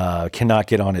cannot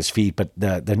get on his feet, but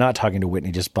the not talking to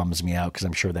Whitney just bums me out because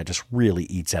I'm sure that just really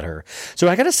eats at her. So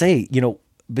I got to say,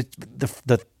 but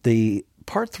the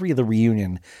part 3 of the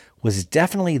reunion was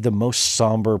definitely the most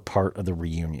somber part of the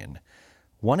reunion.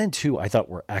 1 and 2 I thought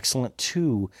were excellent.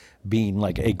 2 being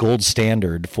like a gold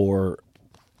standard for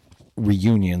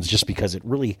reunions just because it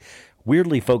really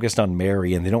weirdly focused on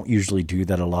Mary, and they don't usually do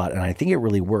that a lot, and I think it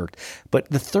really worked.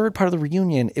 But the third part of the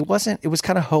reunion, it was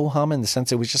kind of ho-hum in the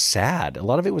sense it was just sad. A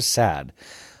lot of it was sad.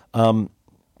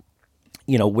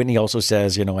 Whitney also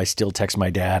says, I still text my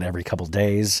dad every couple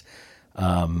days.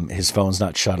 His phone's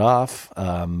not shut off,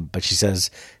 but she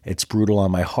says it's brutal on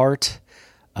my heart.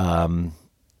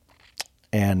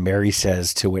 And Mary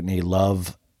says to Whitney,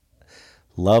 love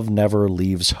never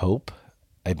leaves hope.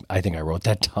 I think I wrote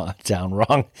that down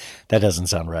wrong. That doesn't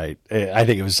sound right. I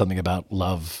think it was something about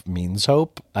love means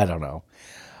hope. I don't know.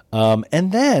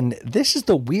 And then this is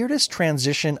the weirdest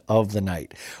transition of the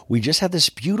night. We just had this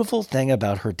beautiful thing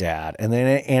about her dad. And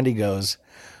then Andy goes,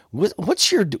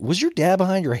 was your dad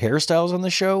behind your hairstyles on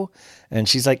the show? And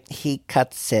she's like, he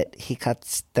cuts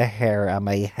the hair on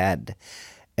my head.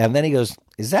 And then he goes,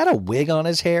 is that a wig on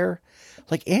his hair?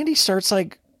 Like Andy starts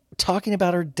like talking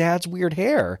about her dad's weird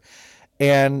hair.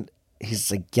 And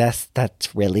he's like, yes,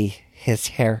 that's really his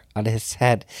hair on his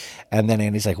head. And then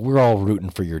Andy's like, we're all rooting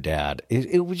for your dad.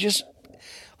 It was just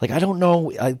like, I don't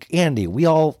know, Andy, we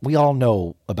all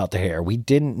know about the hair. We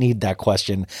didn't need that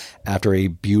question after a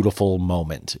beautiful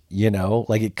moment,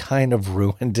 like it kind of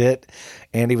ruined it.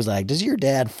 Andy was like, does your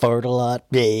dad fart a lot?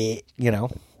 So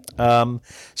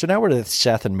now we're to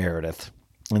Seth and Meredith.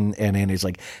 And Andy's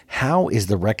like, how is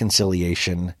the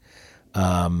reconciliation?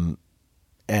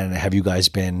 And have you guys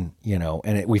been,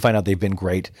 we find out they've been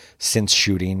great since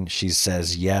shooting. She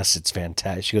says, yes, it's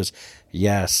fantastic. She goes,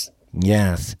 yes,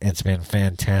 it's been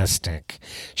fantastic.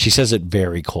 She says it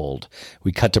very cold.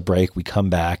 We cut to break. We come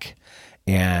back.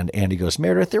 And Andy goes,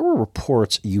 Meredith, there were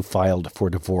reports you filed for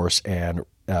divorce and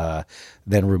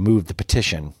then removed the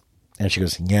petition. And she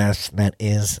goes, yes, that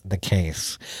is the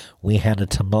case. We had a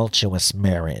tumultuous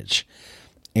marriage.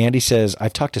 Andy says,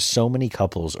 I've talked to so many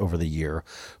couples over the year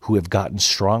who have gotten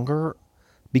stronger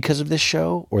because of this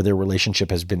show, or their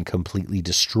relationship has been completely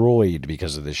destroyed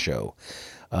because of this show.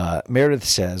 Meredith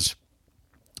says,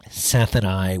 Seth and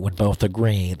I would both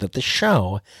agree that the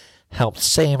show helped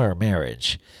save our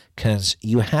marriage, because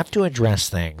you have to address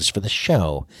things for the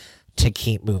show to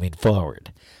keep moving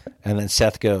forward. And then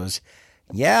Seth goes,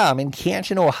 Yeah, I'm in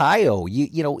Canton, Ohio.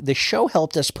 You know, the show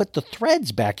helped us put the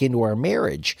threads back into our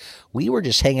marriage. We were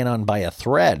just hanging on by a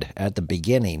thread at the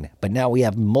beginning, but now we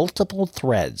have multiple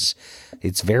threads.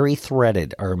 It's very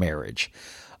threaded, our marriage.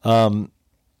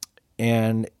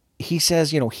 And he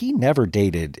says, you know, he never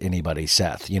dated anybody,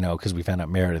 Seth, you know, because we found out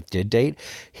Meredith did date.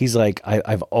 He's like,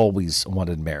 I've always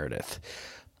wanted Meredith.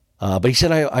 But he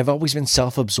said, I've always been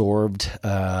self-absorbed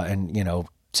and, you know,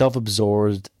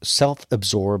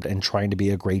 self-absorbed and trying to be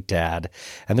a great dad.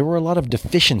 And there were a lot of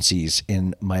deficiencies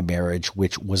in my marriage,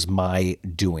 which was my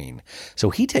doing. So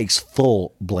he takes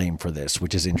full blame for this,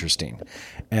 which is interesting.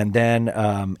 And then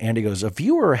Andy goes, a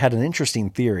viewer had an interesting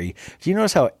theory. Do you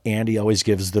notice how Andy always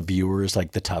gives the viewers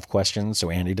like the tough questions? So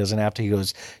Andy doesn't have to. He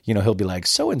goes, you know, he'll be like,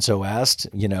 so-and-so asked,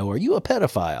 you know, are you a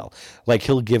pedophile? Like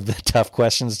he'll give the tough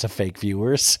questions to fake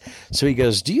viewers. So he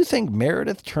goes, do you think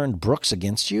Meredith turned Brooks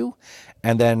against you?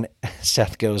 And then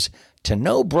Seth goes, to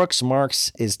know Brooks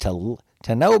Marks is to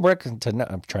know Brooks,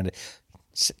 I'm trying to,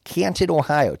 Canton,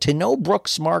 Ohio. To know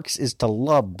Brooks Marks is to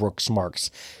love Brooks Marks.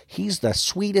 He's the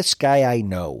sweetest guy I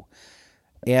know.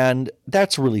 And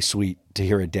that's really sweet to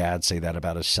hear a dad say that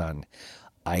about his son.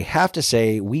 I have to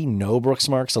say, we know Brooks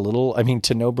Marks a little. I mean,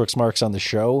 to know Brooks Marks on the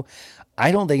show,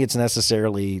 I don't think it's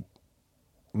necessarily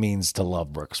means to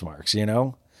love Brooks Marks, you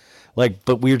know? Like,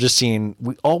 but we're just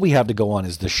seeing, all we have to go on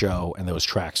is the show and those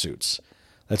tracksuits.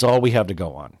 That's all we have to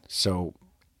go on. So,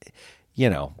 you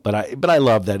know, but I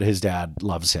love that his dad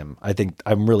loves him. I think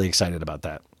I'm really excited about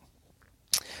that.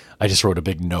 I just wrote a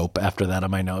big nope after that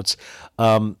on my notes.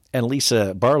 And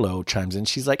Lisa Barlow chimes in.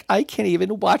 She's like, I can't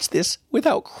even watch this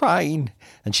without crying.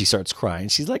 And she starts crying.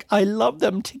 She's like, I love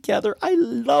them together. I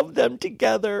love them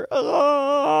together.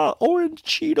 Ah, orange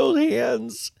Cheetos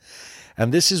hands.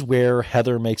 And this is where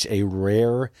Heather makes a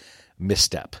rare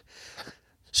misstep.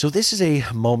 So this is a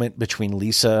moment between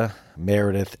Lisa,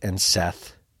 Meredith, and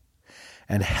Seth.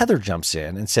 And Heather jumps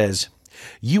in and says,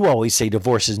 you always say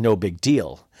divorce is no big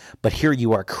deal, but here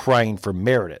you are crying for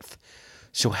Meredith.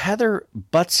 So Heather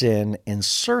butts in,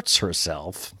 inserts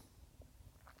herself,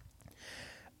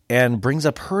 and brings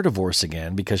up her divorce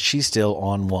again because she's still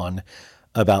on one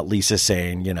about Lisa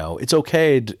saying, you know, it's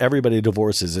okay, everybody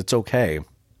divorces, it's okay.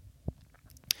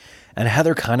 And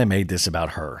Heather kind of made this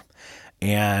about her.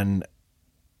 And,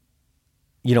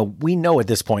 you know, we know at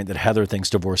this point that Heather thinks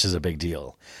divorce is a big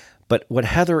deal. But what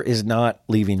Heather is not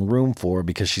leaving room for,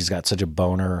 because she's got such a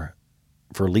boner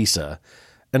for Lisa,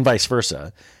 and vice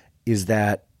versa, is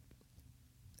that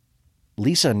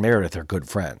Lisa and Meredith are good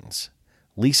friends.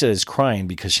 Lisa is crying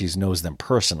because she knows them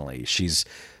personally. She is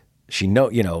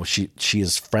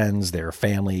friends, they're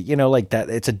family, you know, like that.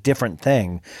 It's a different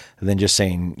thing than just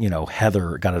saying, you know,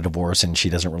 Heather got a divorce and she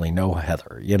doesn't really know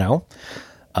Heather, you know,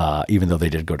 even though they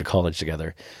did go to college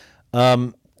together.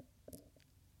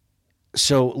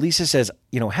 So Lisa says,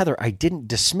 you know, Heather, I didn't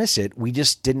dismiss it. We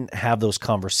just didn't have those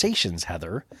conversations,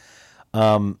 Heather.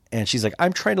 And she's like,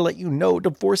 I'm trying to let you know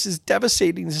divorce is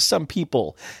devastating to some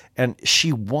people. And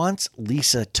she wants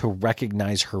Lisa to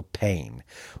recognize her pain,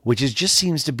 which just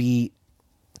seems to be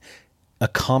a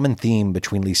common theme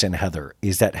between Lisa and Heather,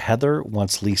 is that Heather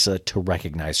wants Lisa to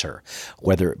recognize her,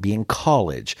 whether it be in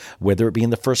college, whether it be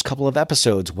in the first couple of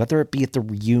episodes, whether it be at the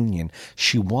reunion.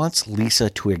 She wants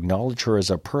Lisa to acknowledge her as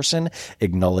a person,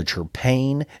 acknowledge her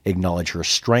pain, acknowledge her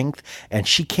strength, and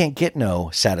she can't get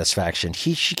no satisfaction.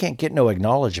 She can't get no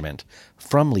acknowledgement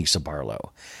from Lisa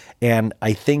Barlow. And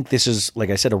I think this is,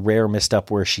 like I said, a rare misstep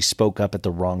where she spoke up at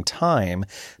the wrong time,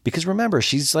 because remember,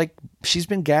 she's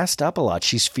been gassed up a lot.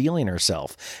 She's feeling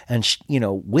herself, and she, you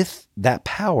know, with that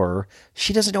power,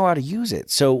 she doesn't know how to use it.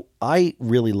 So I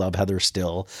really love Heather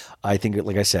still. I think,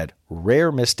 like I said,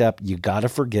 rare misstep. You got to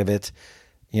forgive it.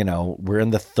 You know, we're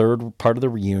in the third part of the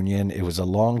reunion. It was a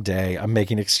long day. I'm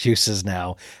making excuses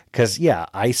now because, yeah,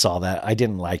 I saw that. I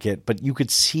didn't like it, but you could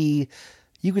see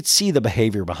the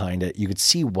behavior behind it. You could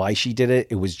see why she did it.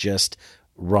 It was just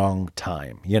wrong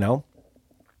time, you know?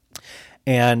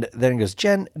 And then he goes,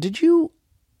 Jen, did you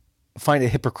find it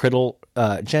hypocritical?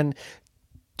 Jen,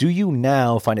 do you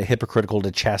now find it hypocritical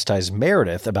to chastise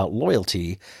Meredith about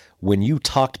loyalty when you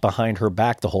talked behind her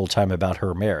back the whole time about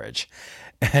her marriage?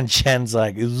 And Jen's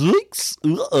like,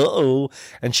 uh-oh.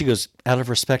 And she goes, out of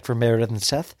respect for Meredith and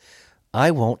Seth,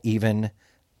 I won't even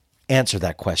answer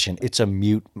that question. It's a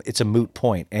moot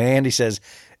point. And Andy says,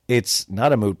 it's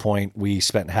not a moot point. We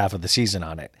spent half of the season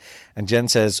on it. And Jen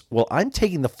says, well, I'm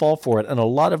taking the fall for it, and a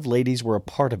lot of ladies were a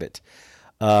part of it.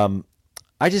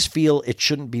 I just feel it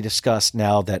shouldn't be discussed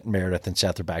now that Meredith and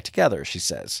Seth are back together, she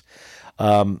says.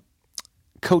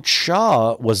 Coach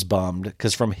Shaw was bummed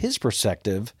because from his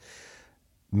perspective,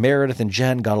 Meredith and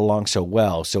Jen got along so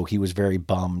well, so he was very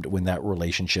bummed when that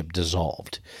relationship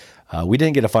dissolved. We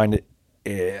didn't get to find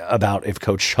about if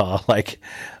Coach Shaw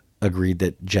agreed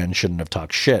that Jen shouldn't have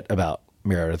talked shit about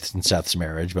Meredith and Seth's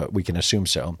marriage, but we can assume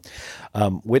so.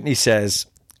 Whitney says,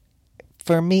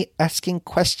 "For me asking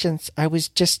questions, I was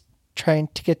just trying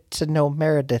to get to know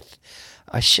Meredith.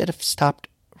 I should have stopped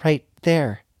right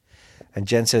there." And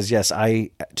Jen says, "Yes,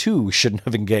 I too shouldn't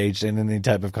have engaged in any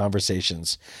type of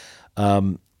conversations."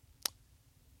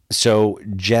 So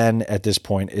Jen at this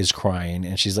point is crying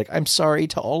and she's like, "I'm sorry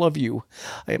to all of you.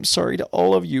 I am sorry to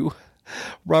all of you.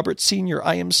 Robert Sr.,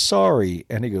 I am sorry."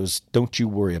 And he goes, "Don't you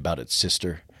worry about it,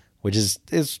 sister." Which is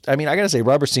I mean, I got to say,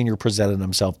 Robert Sr. presented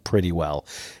himself pretty well,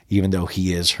 even though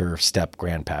he is her step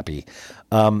grandpappy.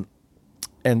 And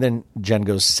then Jen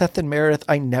goes, "Seth and Meredith,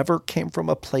 I never came from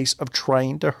a place of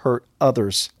trying to hurt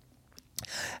others.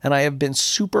 And I have been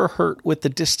super hurt with the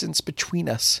distance between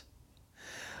us.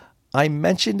 I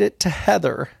mentioned it to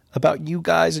Heather about you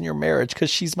guys and your marriage because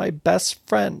she's my best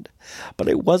friend, but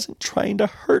I wasn't trying to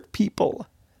hurt people."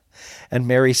 And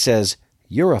Mary says,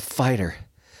 "You're a fighter.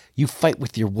 You fight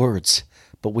with your words,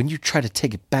 but when you try to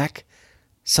take it back,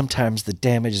 sometimes the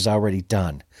damage is already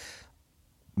done."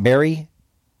 Mary,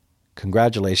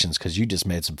 congratulations, because you just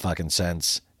made some fucking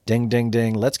sense. Ding, ding,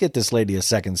 ding. Let's get this lady a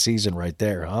second season right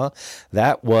there, huh?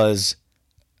 That was...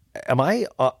 Am I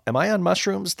on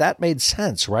mushrooms? That made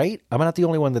sense, right? I'm not the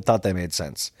only one that thought that made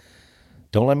sense.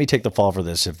 Don't let me take the fall for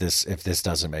this if this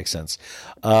doesn't make sense.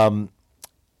 And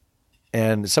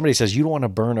somebody says, "You don't want to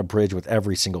burn a bridge with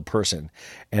every single person."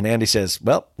 And Andy says,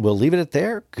 "Well, we'll leave it at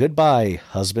there. Goodbye,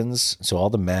 husbands." So all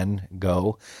the men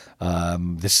go.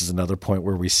 This is another point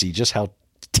where we see just how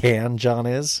tan John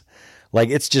is.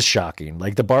 It's just shocking.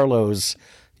 The Barlows,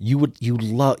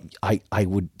 I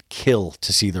would kill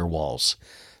to see their walls.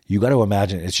 You got to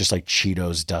imagine it's just like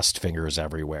Cheetos dust fingers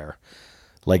everywhere.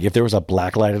 If there was a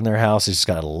black light in their house, it's just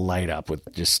got to light up with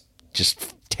just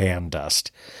tan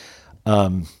dust.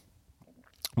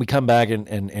 We come back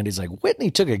and he's like, "Whitney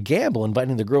took a gamble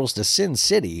inviting the girls to Sin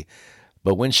City,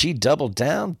 but when she doubled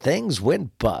down, things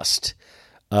went bust."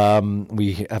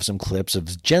 We have some clips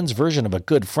of Jen's version of a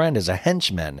good friend as a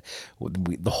henchman.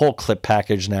 The whole clip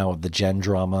package now of the Jen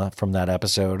drama from that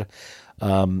episode.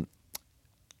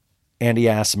 Andy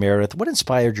asks Meredith, "What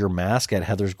inspired your mask at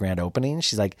Heather's grand opening?"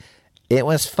 She's like, "It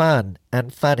was fun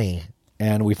and funny."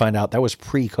 And we find out that was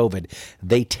pre-COVID.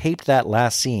 They taped that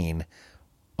last scene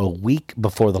a week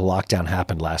before the lockdown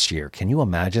happened last year. Can you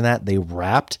imagine that? They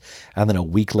wrapped, and then a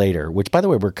week later, which, by the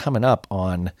way, we're coming up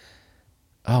on,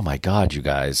 oh my God, you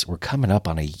guys, we're coming up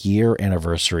on a year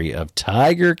anniversary of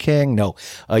Tiger King. No,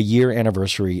 a year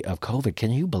anniversary of COVID. Can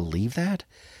you believe that?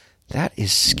 That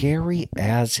is scary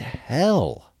as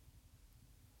hell.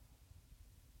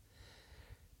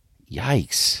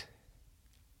 Yikes.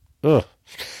 Ugh.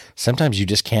 Sometimes you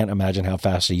just can't imagine how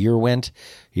fast a year went,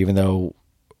 even though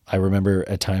I remember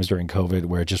at times during COVID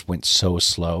where it just went so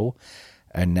slow,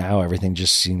 and now everything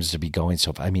just seems to be going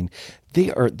so. I mean,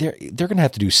 they're going to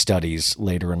have to do studies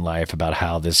later in life about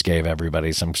how this gave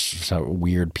everybody some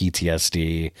weird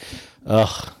PTSD.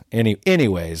 Ugh.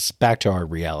 Anyways, back to our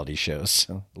reality shows.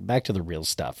 Back to the real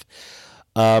stuff.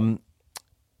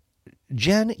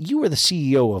 Jen, you were the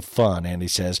CEO of Fun, Andy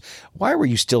says. Why were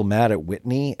you still mad at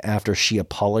Whitney after she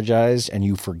apologized and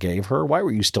you forgave her? Why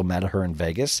were you still mad at her in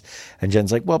Vegas? And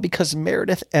Jen's like, "Well, because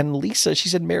Meredith and Lisa," she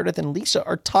said, "Meredith and Lisa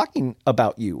are talking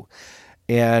about you."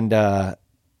 And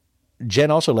Jen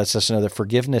also lets us know that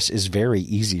forgiveness is very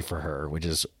easy for her, which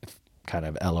is kind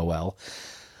of LOL.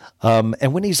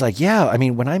 And when he's like, "Yeah, I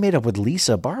mean, when I made up with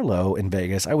Lisa Barlow in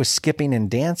Vegas, I was skipping and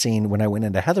dancing when I went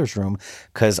into Heather's room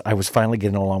because I was finally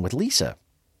getting along with Lisa."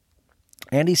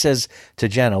 And he says to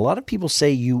Jen, "A lot of people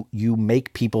say you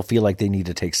make people feel like they need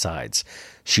to take sides.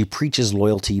 She preaches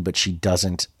loyalty, but she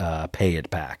doesn't pay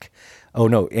it back." Oh,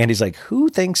 no. Andy's like, "Who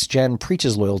thinks Jen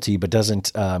preaches loyalty but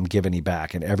doesn't give any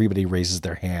back?" And everybody raises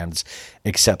their hands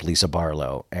except Lisa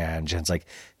Barlow. And Jen's like,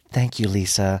 "Thank you,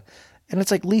 Lisa." And it's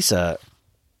like, Lisa,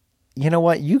 you know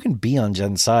what? You can be on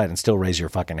Jen's side and still raise your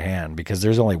fucking hand because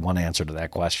there's only one answer to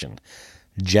that question.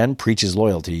 Jen preaches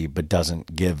loyalty but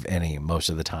doesn't give any most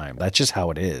of the time. That's just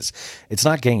how it is. It's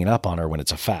not ganging up on her when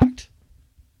it's a fact.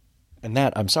 And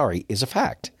that, I'm sorry, is a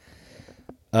fact.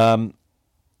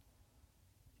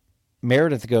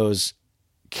 Meredith goes,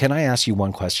 "Can I ask you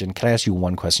one question? Can I ask you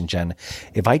one question, Jen?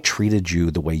 If I treated you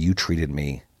the way you treated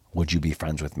me, would you be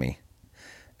friends with me?"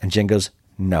 And Jen goes,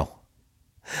 "No.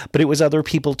 But it was other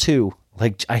people too."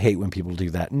 I hate when people do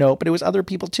that. "No, but it was other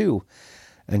people too."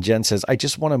 And Jen says, "I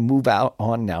just want to move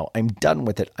on now. I'm done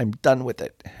with it. I'm done with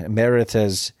it." And Meredith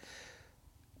says,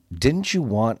 "Didn't you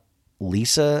want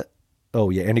Lisa. Oh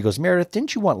yeah. And he goes, Meredith,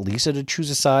 didn't you want Lisa to choose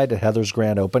a side at Heather's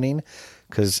grand opening?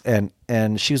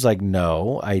 And she was like,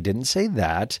 no, I didn't say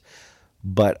that,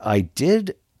 but I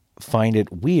did find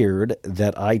it weird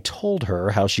that I told her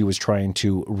how she was trying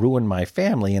to ruin my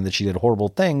family and that she did horrible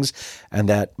things and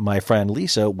that my friend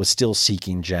Lisa was still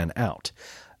seeking Jen out.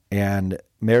 And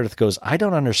Meredith goes, I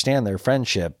don't understand their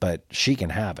friendship, but she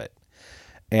can have it.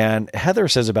 And Heather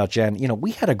says about Jen,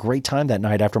 we had a great time that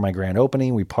night after my grand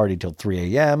opening. We partied till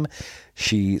 3 a.m.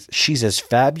 She's as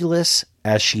fabulous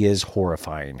as she is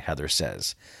horrifying, Heather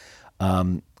says.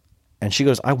 And she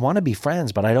goes, I want to be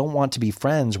friends, but I don't want to be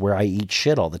friends where I eat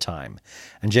shit all the time.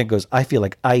 And Jen goes, I feel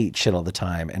like I eat shit all the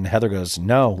time. And Heather goes,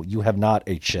 no, you have not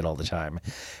ate shit all the time.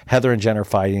 Heather and Jen are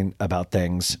fighting about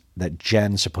things that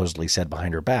Jen supposedly said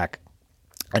behind her back.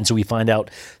 And so we find out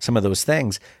some of those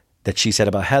things that she said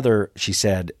about Heather. She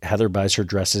said Heather buys her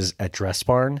dresses at Dress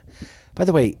Barn. By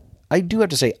the way, I do have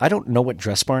to say, I don't know what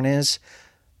Dress Barn is,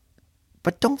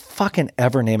 but don't fucking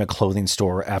ever name a clothing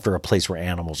store after a place where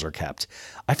animals are kept.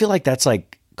 I feel like that's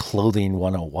like clothing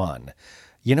 101.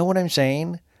 You know what I'm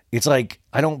saying? It's like,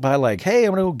 I don't buy like, hey,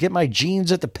 I'm going to go get my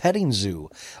jeans at the petting zoo.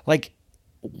 Like,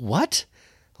 what?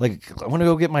 Like, I want to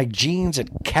go get my jeans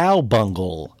at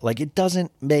Cowbungle. Like, it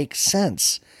doesn't make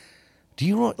sense. Do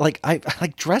you know, like, I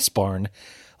like Dress Barn.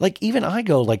 Like, even I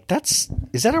go, like,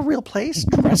 is that a real place?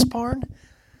 Dress Barn?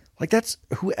 Like, that's,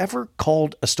 whoever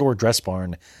called a store Dress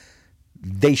Barn,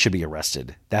 they should be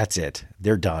arrested. That's it.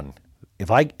 They're done.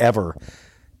 If I ever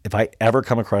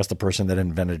come across the person that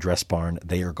invented Dress Barn,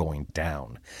 they are going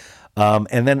down.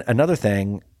 And then another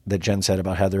thing that Jen said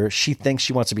about Heather, she thinks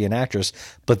she wants to be an actress,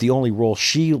 but the only role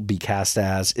she'll be cast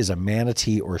as is a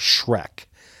manatee or Shrek.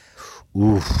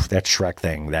 Oof, that Shrek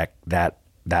thing, that,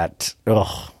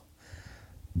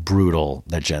 brutal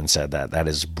that Jen said that. That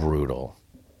is brutal.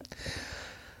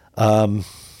 Jen,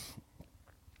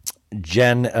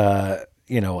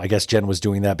 I guess Jen was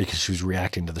doing that because she was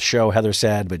reacting to the show, Heather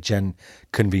said, but Jen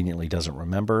conveniently doesn't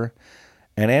remember.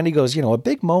 And Andy goes, a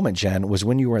big moment, Jen, was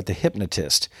when you were at the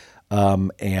hypnotist.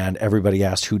 And everybody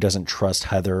asked who doesn't trust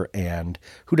Heather and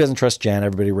who doesn't trust Jen.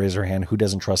 Everybody raised their hand. Who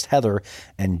doesn't trust Heather?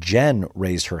 And Jen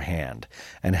raised her hand.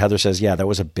 And Heather says, yeah, that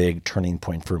was a big turning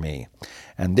point for me.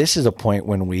 And this is a point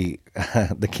when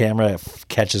the camera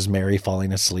catches Mary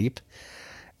falling asleep.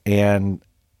 And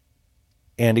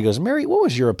Andy goes, Mary, what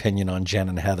was your opinion on Jen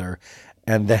and Heather?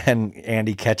 And then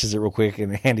Andy catches it real quick.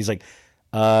 And Andy's like,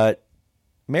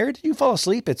 Mary, did you fall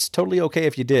asleep? It's totally okay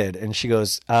if you did. And she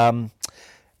goes,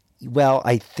 well,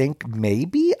 I think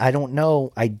maybe. I don't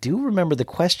know. I do remember the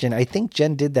question. I think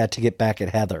Jen did that to get back at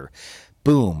Heather.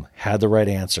 Boom. Had the right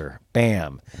answer.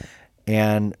 Bam.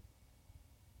 And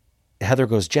Heather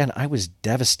goes, Jen, I was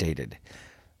devastated.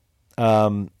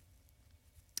 This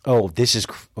is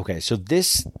okay. So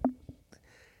this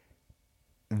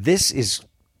is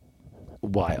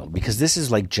wild because this is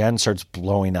like Jen starts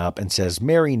blowing up and says,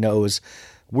 Mary knows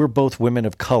we're both women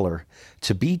of color.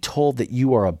 To be told that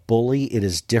you are a bully, it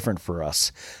is different for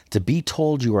us. To be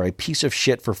told you are a piece of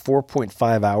shit for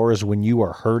 4.5 hours when you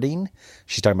are hurting,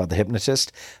 she's talking about the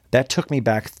hypnotist, that took me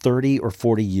back 30 or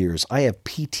 40 years. I have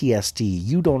PTSD.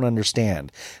 You don't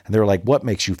understand. And they're like, what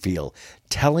makes you feel?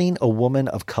 Telling a woman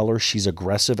of color she's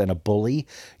aggressive and a bully,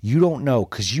 you don't know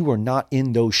because you are not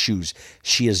in those shoes.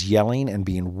 She is yelling and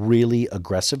being really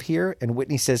aggressive here. And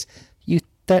Whitney says, you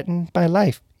threatened my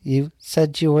life. You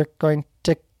said you were going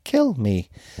to kill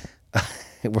me.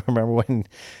 Remember when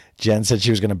Jen said she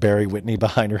was going to bury Whitney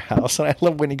behind her house? And I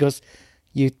love when he goes,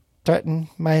 you threatened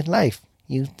my life.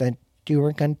 You said you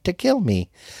were going to kill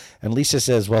me. And Lisa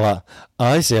says, well,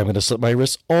 I say I'm going to slit my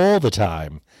wrists all the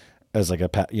time. As like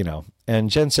and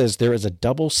Jen says there is a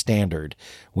double standard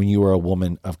when you are a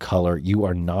woman of color. You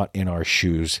are not in our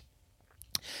shoes.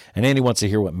 And Andy wants to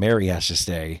hear what Mary has to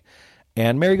say.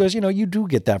 And Mary goes, you do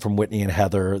get that from Whitney and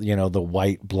Heather, the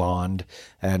white blonde.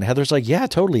 And Heather's like, yeah,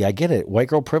 totally. I get it. White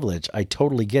girl privilege. I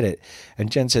totally get it. And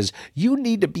Jen says, you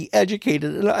need to be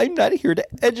educated. And I'm not here to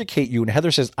educate you. And Heather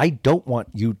says, I don't want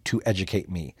you to educate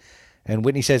me. And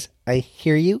Whitney says, I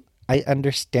hear you. I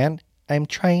understand. I'm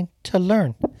trying to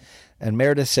learn. And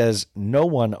Meredith says, no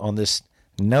one on this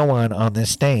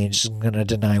stage is going to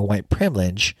deny white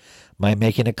privilege by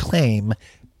making a claim.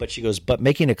 But she goes, but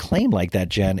making a claim like that,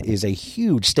 Jen, is a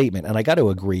huge statement. And I got to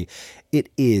agree, it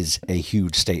is a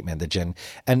huge statement that Jen,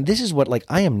 and this is what, like,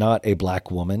 I am not a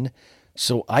black woman,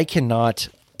 so I cannot,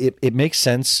 it makes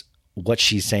sense what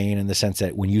she's saying in the sense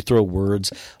that when you throw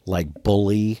words like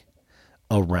bully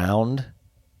around,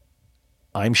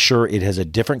 I'm sure it has a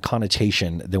different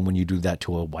connotation than when you do that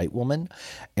to a white woman.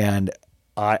 And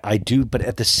I do, but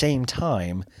at the same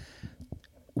time,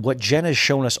 what Jen has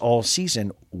shown us all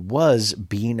season was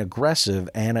being aggressive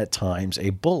and at times a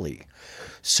bully.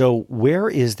 So where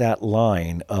is that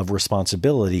line of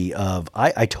responsibility of,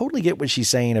 I totally get what she's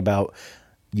saying about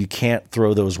you can't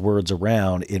throw those words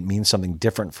around. It means something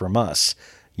different from us,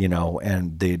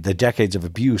 and the decades of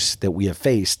abuse that we have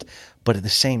faced. But at the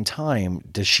same time,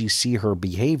 does she see her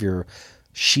behavior?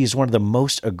 She's one of the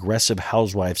most aggressive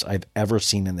housewives I've ever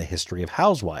seen in the history of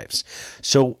housewives.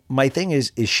 So my thing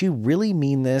is she really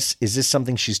mean this? Is this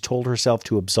something she's told herself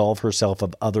to absolve herself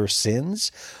of other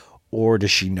sins? Or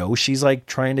does she know she's like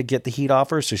trying to get the heat off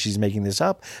her, so she's making this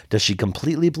up? Does she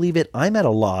completely believe it? I'm at a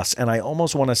loss, and I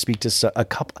almost want to speak to a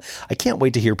couple. I can't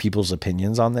wait to hear people's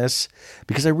opinions on this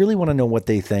because I really want to know what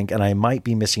they think, and I might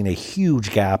be missing a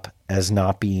huge gap as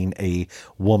not being a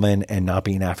woman and not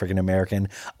being African American.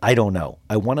 I don't know.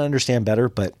 I want to understand better,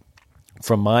 but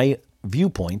from my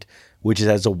viewpoint, which is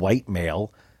as a white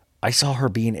male, I saw her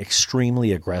being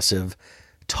extremely aggressive,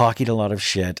 talking a lot of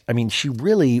shit. I mean, she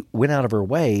really went out of her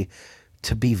way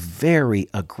to be very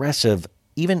aggressive,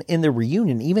 even in the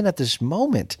reunion, even at this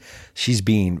moment, she's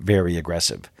being very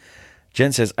aggressive.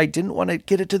 Jen says, I didn't want to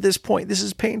get it to this point. This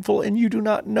is painful and you do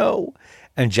not know.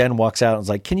 And Jen walks out and is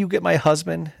like, can you get my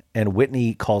husband? And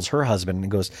Whitney calls her husband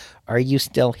and goes, are you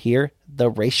still here? The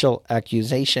racial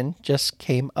accusation just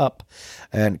came up.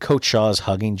 And Coach Shaw's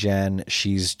hugging Jen.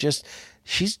 She's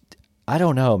I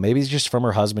don't know. Maybe it's just from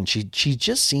her husband. She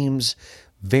just seems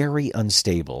very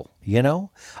unstable,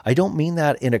 I don't mean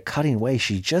that in a cutting way.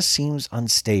 She just seems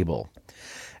unstable.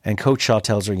 And Coach Shaw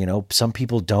tells her, some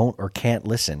people don't or can't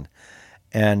listen.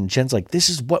 And Jen's like, this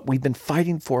is what we've been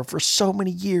fighting for so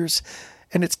many years.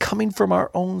 And it's coming from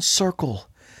our own circle.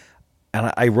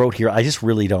 And I wrote here, I just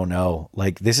really don't know.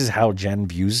 Like, this is how Jen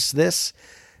views this,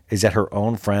 is that her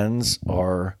own friends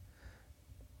are...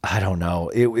 I don't know.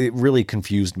 It really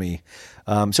confused me.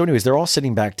 So anyways, they're all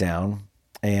sitting back down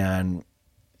and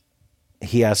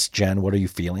he asks Jen, what are you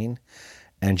feeling?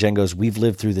 And Jen goes, we've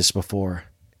lived through this before.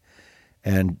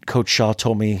 And Coach Shaw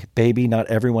told me, baby, not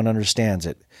everyone understands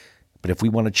it. But if we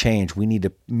want to change, we need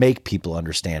to make people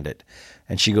understand it.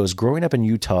 And she goes, growing up in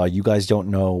Utah, you guys don't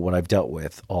know what I've dealt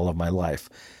with all of my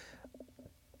life.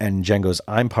 And Jen goes,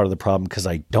 I'm part of the problem because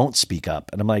I don't speak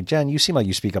up. And I'm like, Jen, you seem like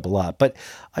you speak up a lot. But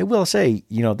I will say,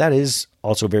 that is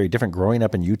also very different. Growing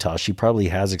up in Utah, she probably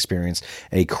has experienced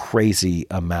a crazy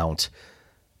amount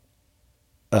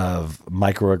of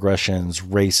microaggressions,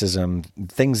 racism,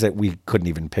 things that we couldn't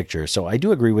even picture. So I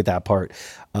do agree with that part.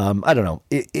 I don't know.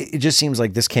 It just seems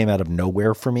like this came out of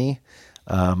nowhere for me.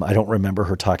 I don't remember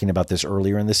her talking about this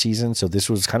earlier in the season. So this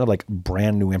was kind of like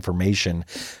brand new information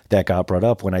that got brought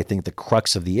up when I think the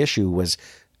crux of the issue was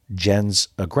Jen's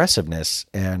aggressiveness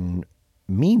and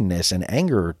meanness and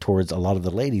anger towards a lot of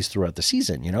the ladies throughout the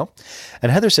season,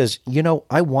 And Heather says,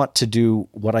 I want to do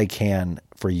what I can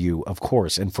for you, of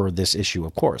course, and for this issue,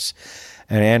 of course.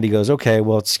 And Andy goes, okay,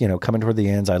 well, it's, coming toward the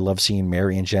ends. I love seeing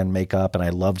Mary and Jen make up, and I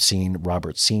loved seeing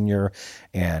Robert Sr.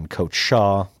 and Coach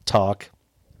Shaw talk.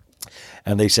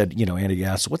 And they said, Andy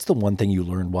asked, what's the one thing you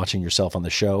learned watching yourself on the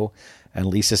show? And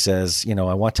Lisa says,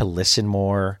 I want to listen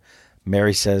more.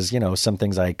 Mary says, some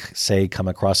things I say come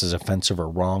across as offensive or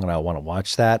wrong, and I want to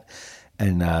watch that.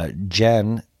 And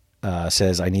Jen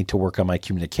says, I need to work on my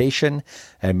communication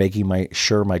and making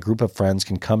sure my group of friends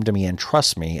can come to me and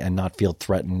trust me and not feel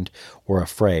threatened or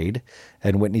afraid.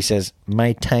 And Whitney says,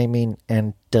 my timing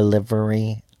and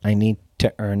delivery, I need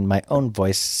to earn my own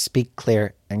voice, speak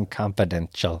clear and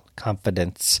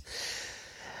confidence.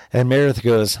 And Meredith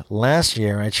goes, last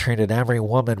year I treated every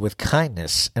woman with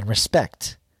kindness and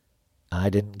respect.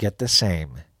 I didn't get the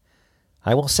same.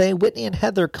 I will say Whitney and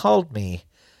Heather called me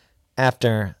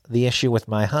after the issue with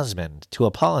my husband to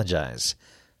apologize.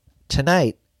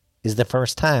 Tonight is the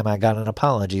first time I got an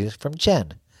apology from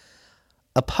Jen.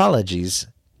 Apologies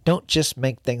don't just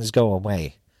make things go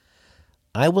away.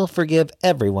 I will forgive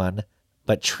everyone,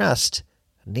 but trust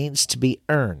needs to be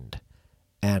earned.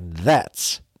 And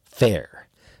that's fair.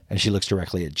 And she looks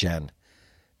directly at Jen.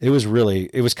 It was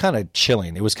kind of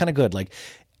chilling. It was kind of good. Like,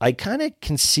 I kind of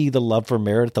can see the love for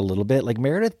Meredith a little bit. Like,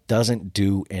 Meredith doesn't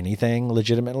do anything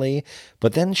legitimately,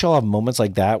 but then she'll have moments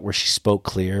like that where she spoke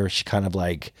clear. She kind of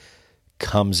like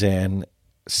comes in,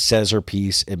 says her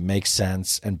piece, it makes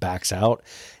sense, and backs out.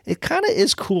 It kind of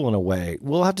is cool in a way.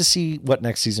 We'll have to see what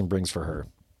next season brings for her.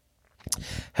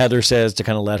 Heather says to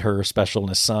kind of let her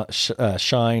specialness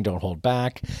shine, don't hold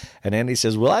back. And Andy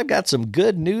says, well, I've got some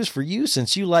good news for you.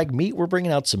 Since you like meat, we're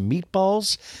bringing out some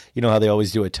meatballs. You know how they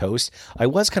always do a toast? I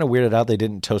was kind of weirded out they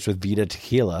didn't toast with Vita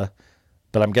tequila,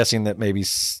 but I'm guessing that maybe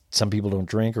some people don't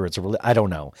drink or I don't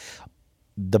know.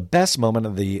 the best moment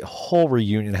of the whole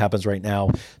reunion happens right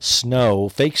now.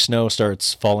 Fake snow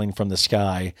starts falling from the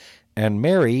sky, and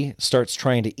Mary starts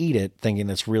trying to eat it, thinking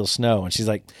it's real snow. And she's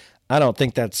like, I don't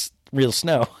think that's real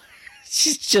snow.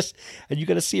 She's just, and you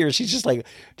got to see her. She's just like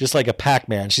a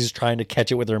Pac-Man. She's trying to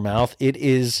catch it with her mouth. It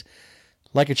is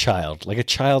like a child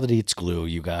that eats glue,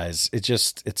 you guys.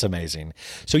 It's amazing.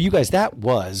 So you guys, that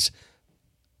was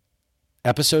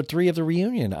episode 3 of the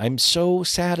reunion. I'm so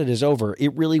sad it is over.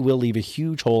 It really will leave a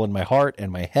huge hole in my heart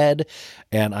and my head.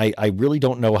 And I really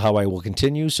don't know how I will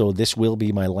continue. So this will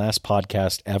be my last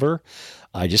podcast ever.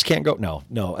 I just can't go. No.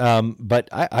 But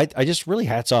I just really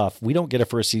hats off. We don't get a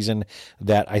first season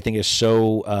that I think is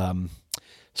so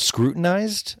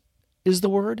scrutinized is the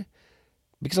word.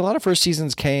 Because a lot of first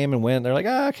seasons came and went. They're like,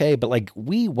 okay. But like,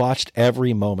 we watched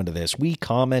every moment of this. We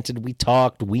commented, we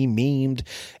talked, we memed.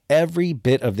 Every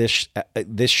bit of this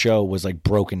show was like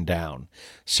broken down.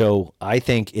 So I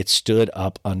think it stood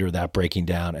up under that breaking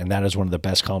down. And that is one of the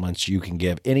best comments you can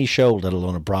give any show, let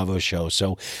alone a Bravo show.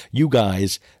 So you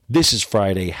guys, this is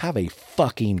Friday. Have a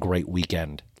fucking great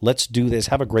weekend. Let's do this.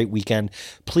 Have a great weekend.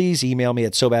 Please email me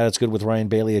at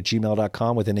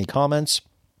sobaditsgoodwithryanbailey@gmail.com with any comments.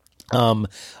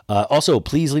 Also,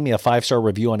 please leave me a 5-star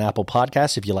review on Apple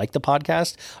Podcasts if you like the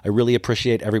podcast. I really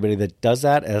appreciate everybody that does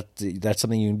that. That's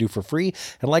something you can do for free.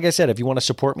 And like I said, if you want to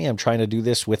support me, I'm trying to do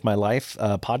this with my life,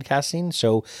 podcasting.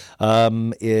 So,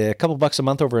 a couple bucks a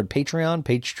month over at Patreon,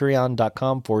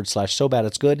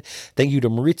 patreon.com/sobaditsgood. Thank you to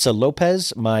Maritza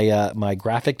Lopez, my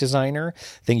graphic designer.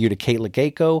 Thank you to Kate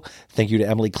Legayko. Thank you to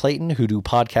Emily Clayton, who do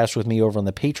podcasts with me over on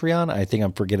the Patreon. I think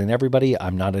I'm forgetting everybody.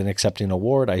 I'm not an accepting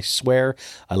award. I swear.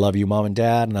 I love you, Mom and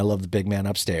Dad, and I love the big man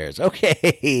upstairs.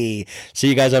 Okay. See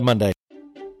you guys on Monday.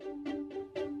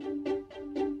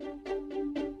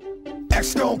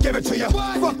 X gon' give it to you.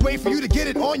 Fuck, wait for you to get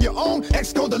it on your own.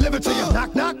 X gon' deliver to you.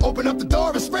 Knock, knock, open up the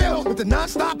door, it's real. With the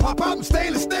non-stop pop out and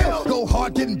stainless steel. Go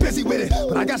hard, getting busy with it.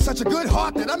 But I got such a good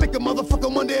heart that I make a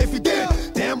motherfucker wonder if you did.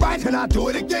 Damn right, and I do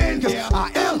it again. Cause I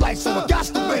am life, so I got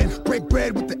to win. Break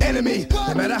bread with the enemy.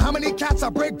 No matter how many cats I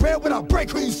break bread with, I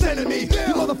break who you sending me.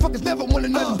 You motherfuckers never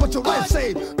wanted nothing but your life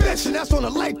saved. Bitch, and that's on a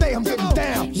light day, I'm getting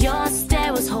down. Your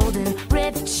stare was holding,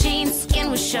 ripped jeans,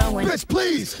 skin was showing. Bitch,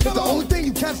 please, if the only thing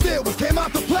you can't steal was came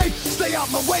out the plate, stay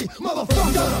out my way,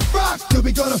 motherfucker. Gonna rock, till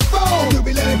we gonna fall. Till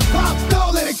we let it pop,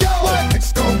 don't let it go.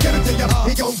 X gon' give it to ya,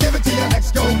 he gon' give it to ya.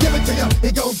 X gon' give it to ya,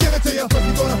 he gon' give it to ya. But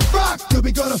we gonna rock, till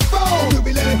we gonna fall. Till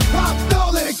we let it pop,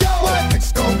 don't let it go.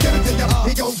 X gon' give it to ya,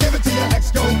 he gon' give it to ya.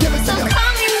 X gon' give it to ya. So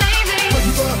call me maybe. But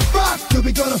we gonna rock, till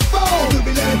we gonna fall. Till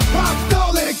we let it pop,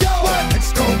 don't let it go.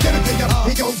 X gon' give it to ya,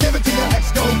 he gon' give it to ya.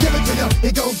 X gon' give it to ya,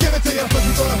 he gon' give it to ya. But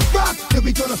we gonna rock, till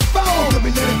we gonna fall. Till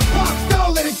we let it pop,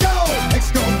 don't let it go.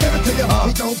 X gon' give it to ya,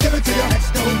 he gon' give it to ya.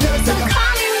 X gon' give it to ya.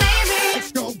 Call me maybe.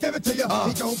 X gon' give it to ya,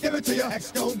 he gon' give it to ya.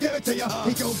 X gon' give it to ya,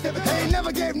 he gon' give it to ya. They ain't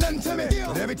never gave nothing to me,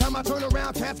 but every time I turn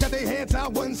around, cats got their hands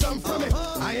out, wanting something from it.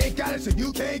 I ain't got it, so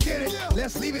you can't get it.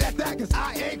 Let's leave it at that, cause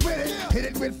I ain't with it. Hit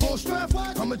it with full strength.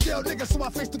 I'm a jail nigga, so I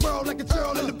face the world like a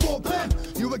girl in the bullpen.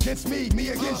 You against me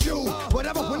against you.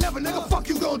 Whatever, whenever, nigga, fuck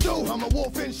you gon' do. I'm a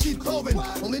wolf in sheep clothing.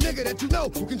 Only nigga that you know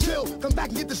who can chill. Come back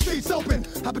and get the streets open.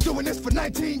 I've been doing this for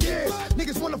 19 years.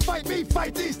 Niggas wanna fight me,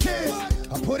 fight these kids.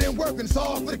 I put in work and it's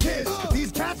all for the kids. But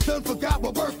these cats done forgot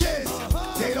what work is.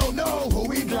 They don't know who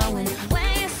we Blowing.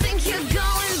 Where you think you're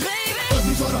going, baby? But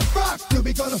we gonna rock, till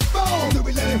we gonna fall. Till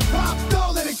we let it pop,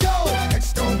 don't let it go.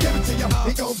 X gon' give it to ya,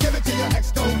 he gon' give it to ya.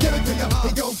 X gon' give it to ya,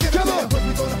 he gon' give it to ya. But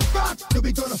we gonna rock, till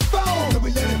we gonna fall. Till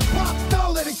we let it pop,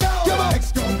 don't let it go.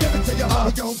 X gon' give it to ya,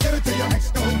 he gon' give it to ya.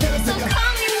 X gon' give it to So ya.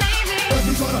 call me maybe. But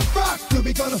we gonna rock, till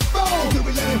we gonna fall. Till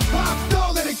we let it pop,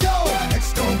 don't let it go.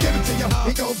 X gon' give it to ya,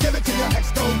 he gon' give it to ya.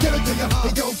 X gon' give it to ya,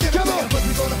 he gon' give it to ya. But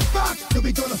we gonna rock, till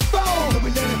we gonna fall. Till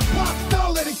we let it pop,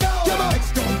 don't let it go.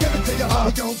 X gon' give it to ya,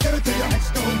 he gon' give it to ya. X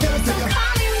gon' give it to ya.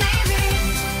 Call me maybe.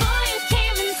 Before you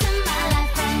came into my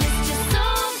life, I missed you so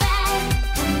bad.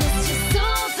 I missed you so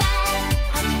bad.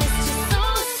 I missed you so,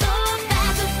 so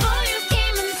bad. Before you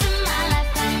came into my life,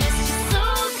 I missed you so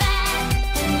bad.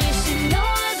 And you should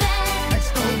know that. X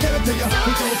gon' give it to ya,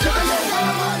 he gon' give it to ya.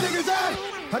 Where my niggas at?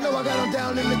 I know I got them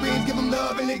down in the greens, give them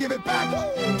love and they give it back.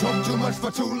 Talk too much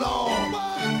for too long.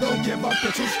 Don't give up,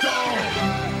 you're too strong.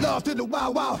 Love to the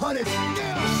wild, wild hunters.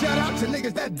 Shout out to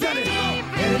niggas that done it.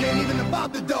 And it ain't even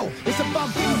about the dough. It's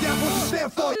about getting down what you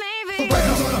stand for. Maybe.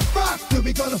 We're gonna rock, till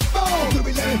we gonna fall. Till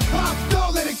we let it pop,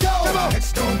 don't let it go.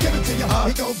 X gon' give it to ya,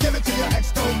 he gon' give it to ya.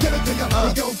 X gon' give it to ya,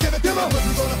 he gon' give it to ya.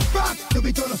 We're gonna rock, till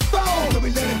we gonna fall. Till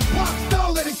we let it pop,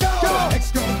 don't let it go.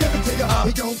 X gon' give it to ya,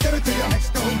 he gon' give it to ya. X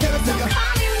gon' give it to ya.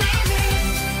 Call me maybe.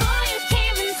 Before you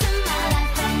came into my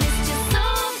life, I missed you so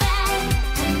bad.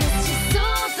 I missed you so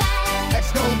bad.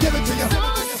 X gon'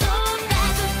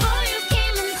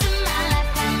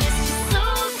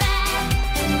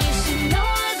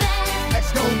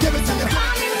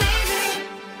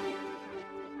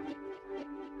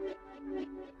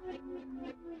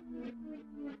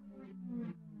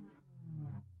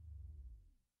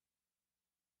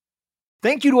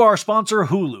 Thank you to our sponsor,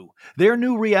 Hulu. Their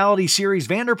new reality series,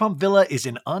 Vanderpump Villa, is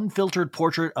an unfiltered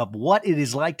portrait of what it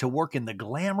is like to work in the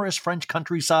glamorous French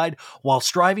countryside while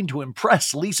striving to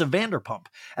impress Lisa Vanderpump.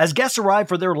 As guests arrive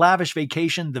for their lavish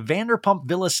vacation, the Vanderpump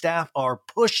Villa staff are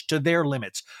pushed to their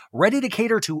limits, ready to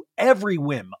cater to every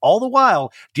whim, all the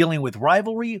while dealing with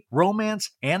rivalry,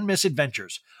 romance, and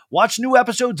misadventures. Watch new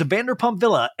episodes of Vanderpump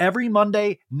Villa every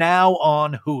Monday, now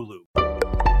on Hulu.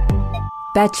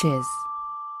 Betches.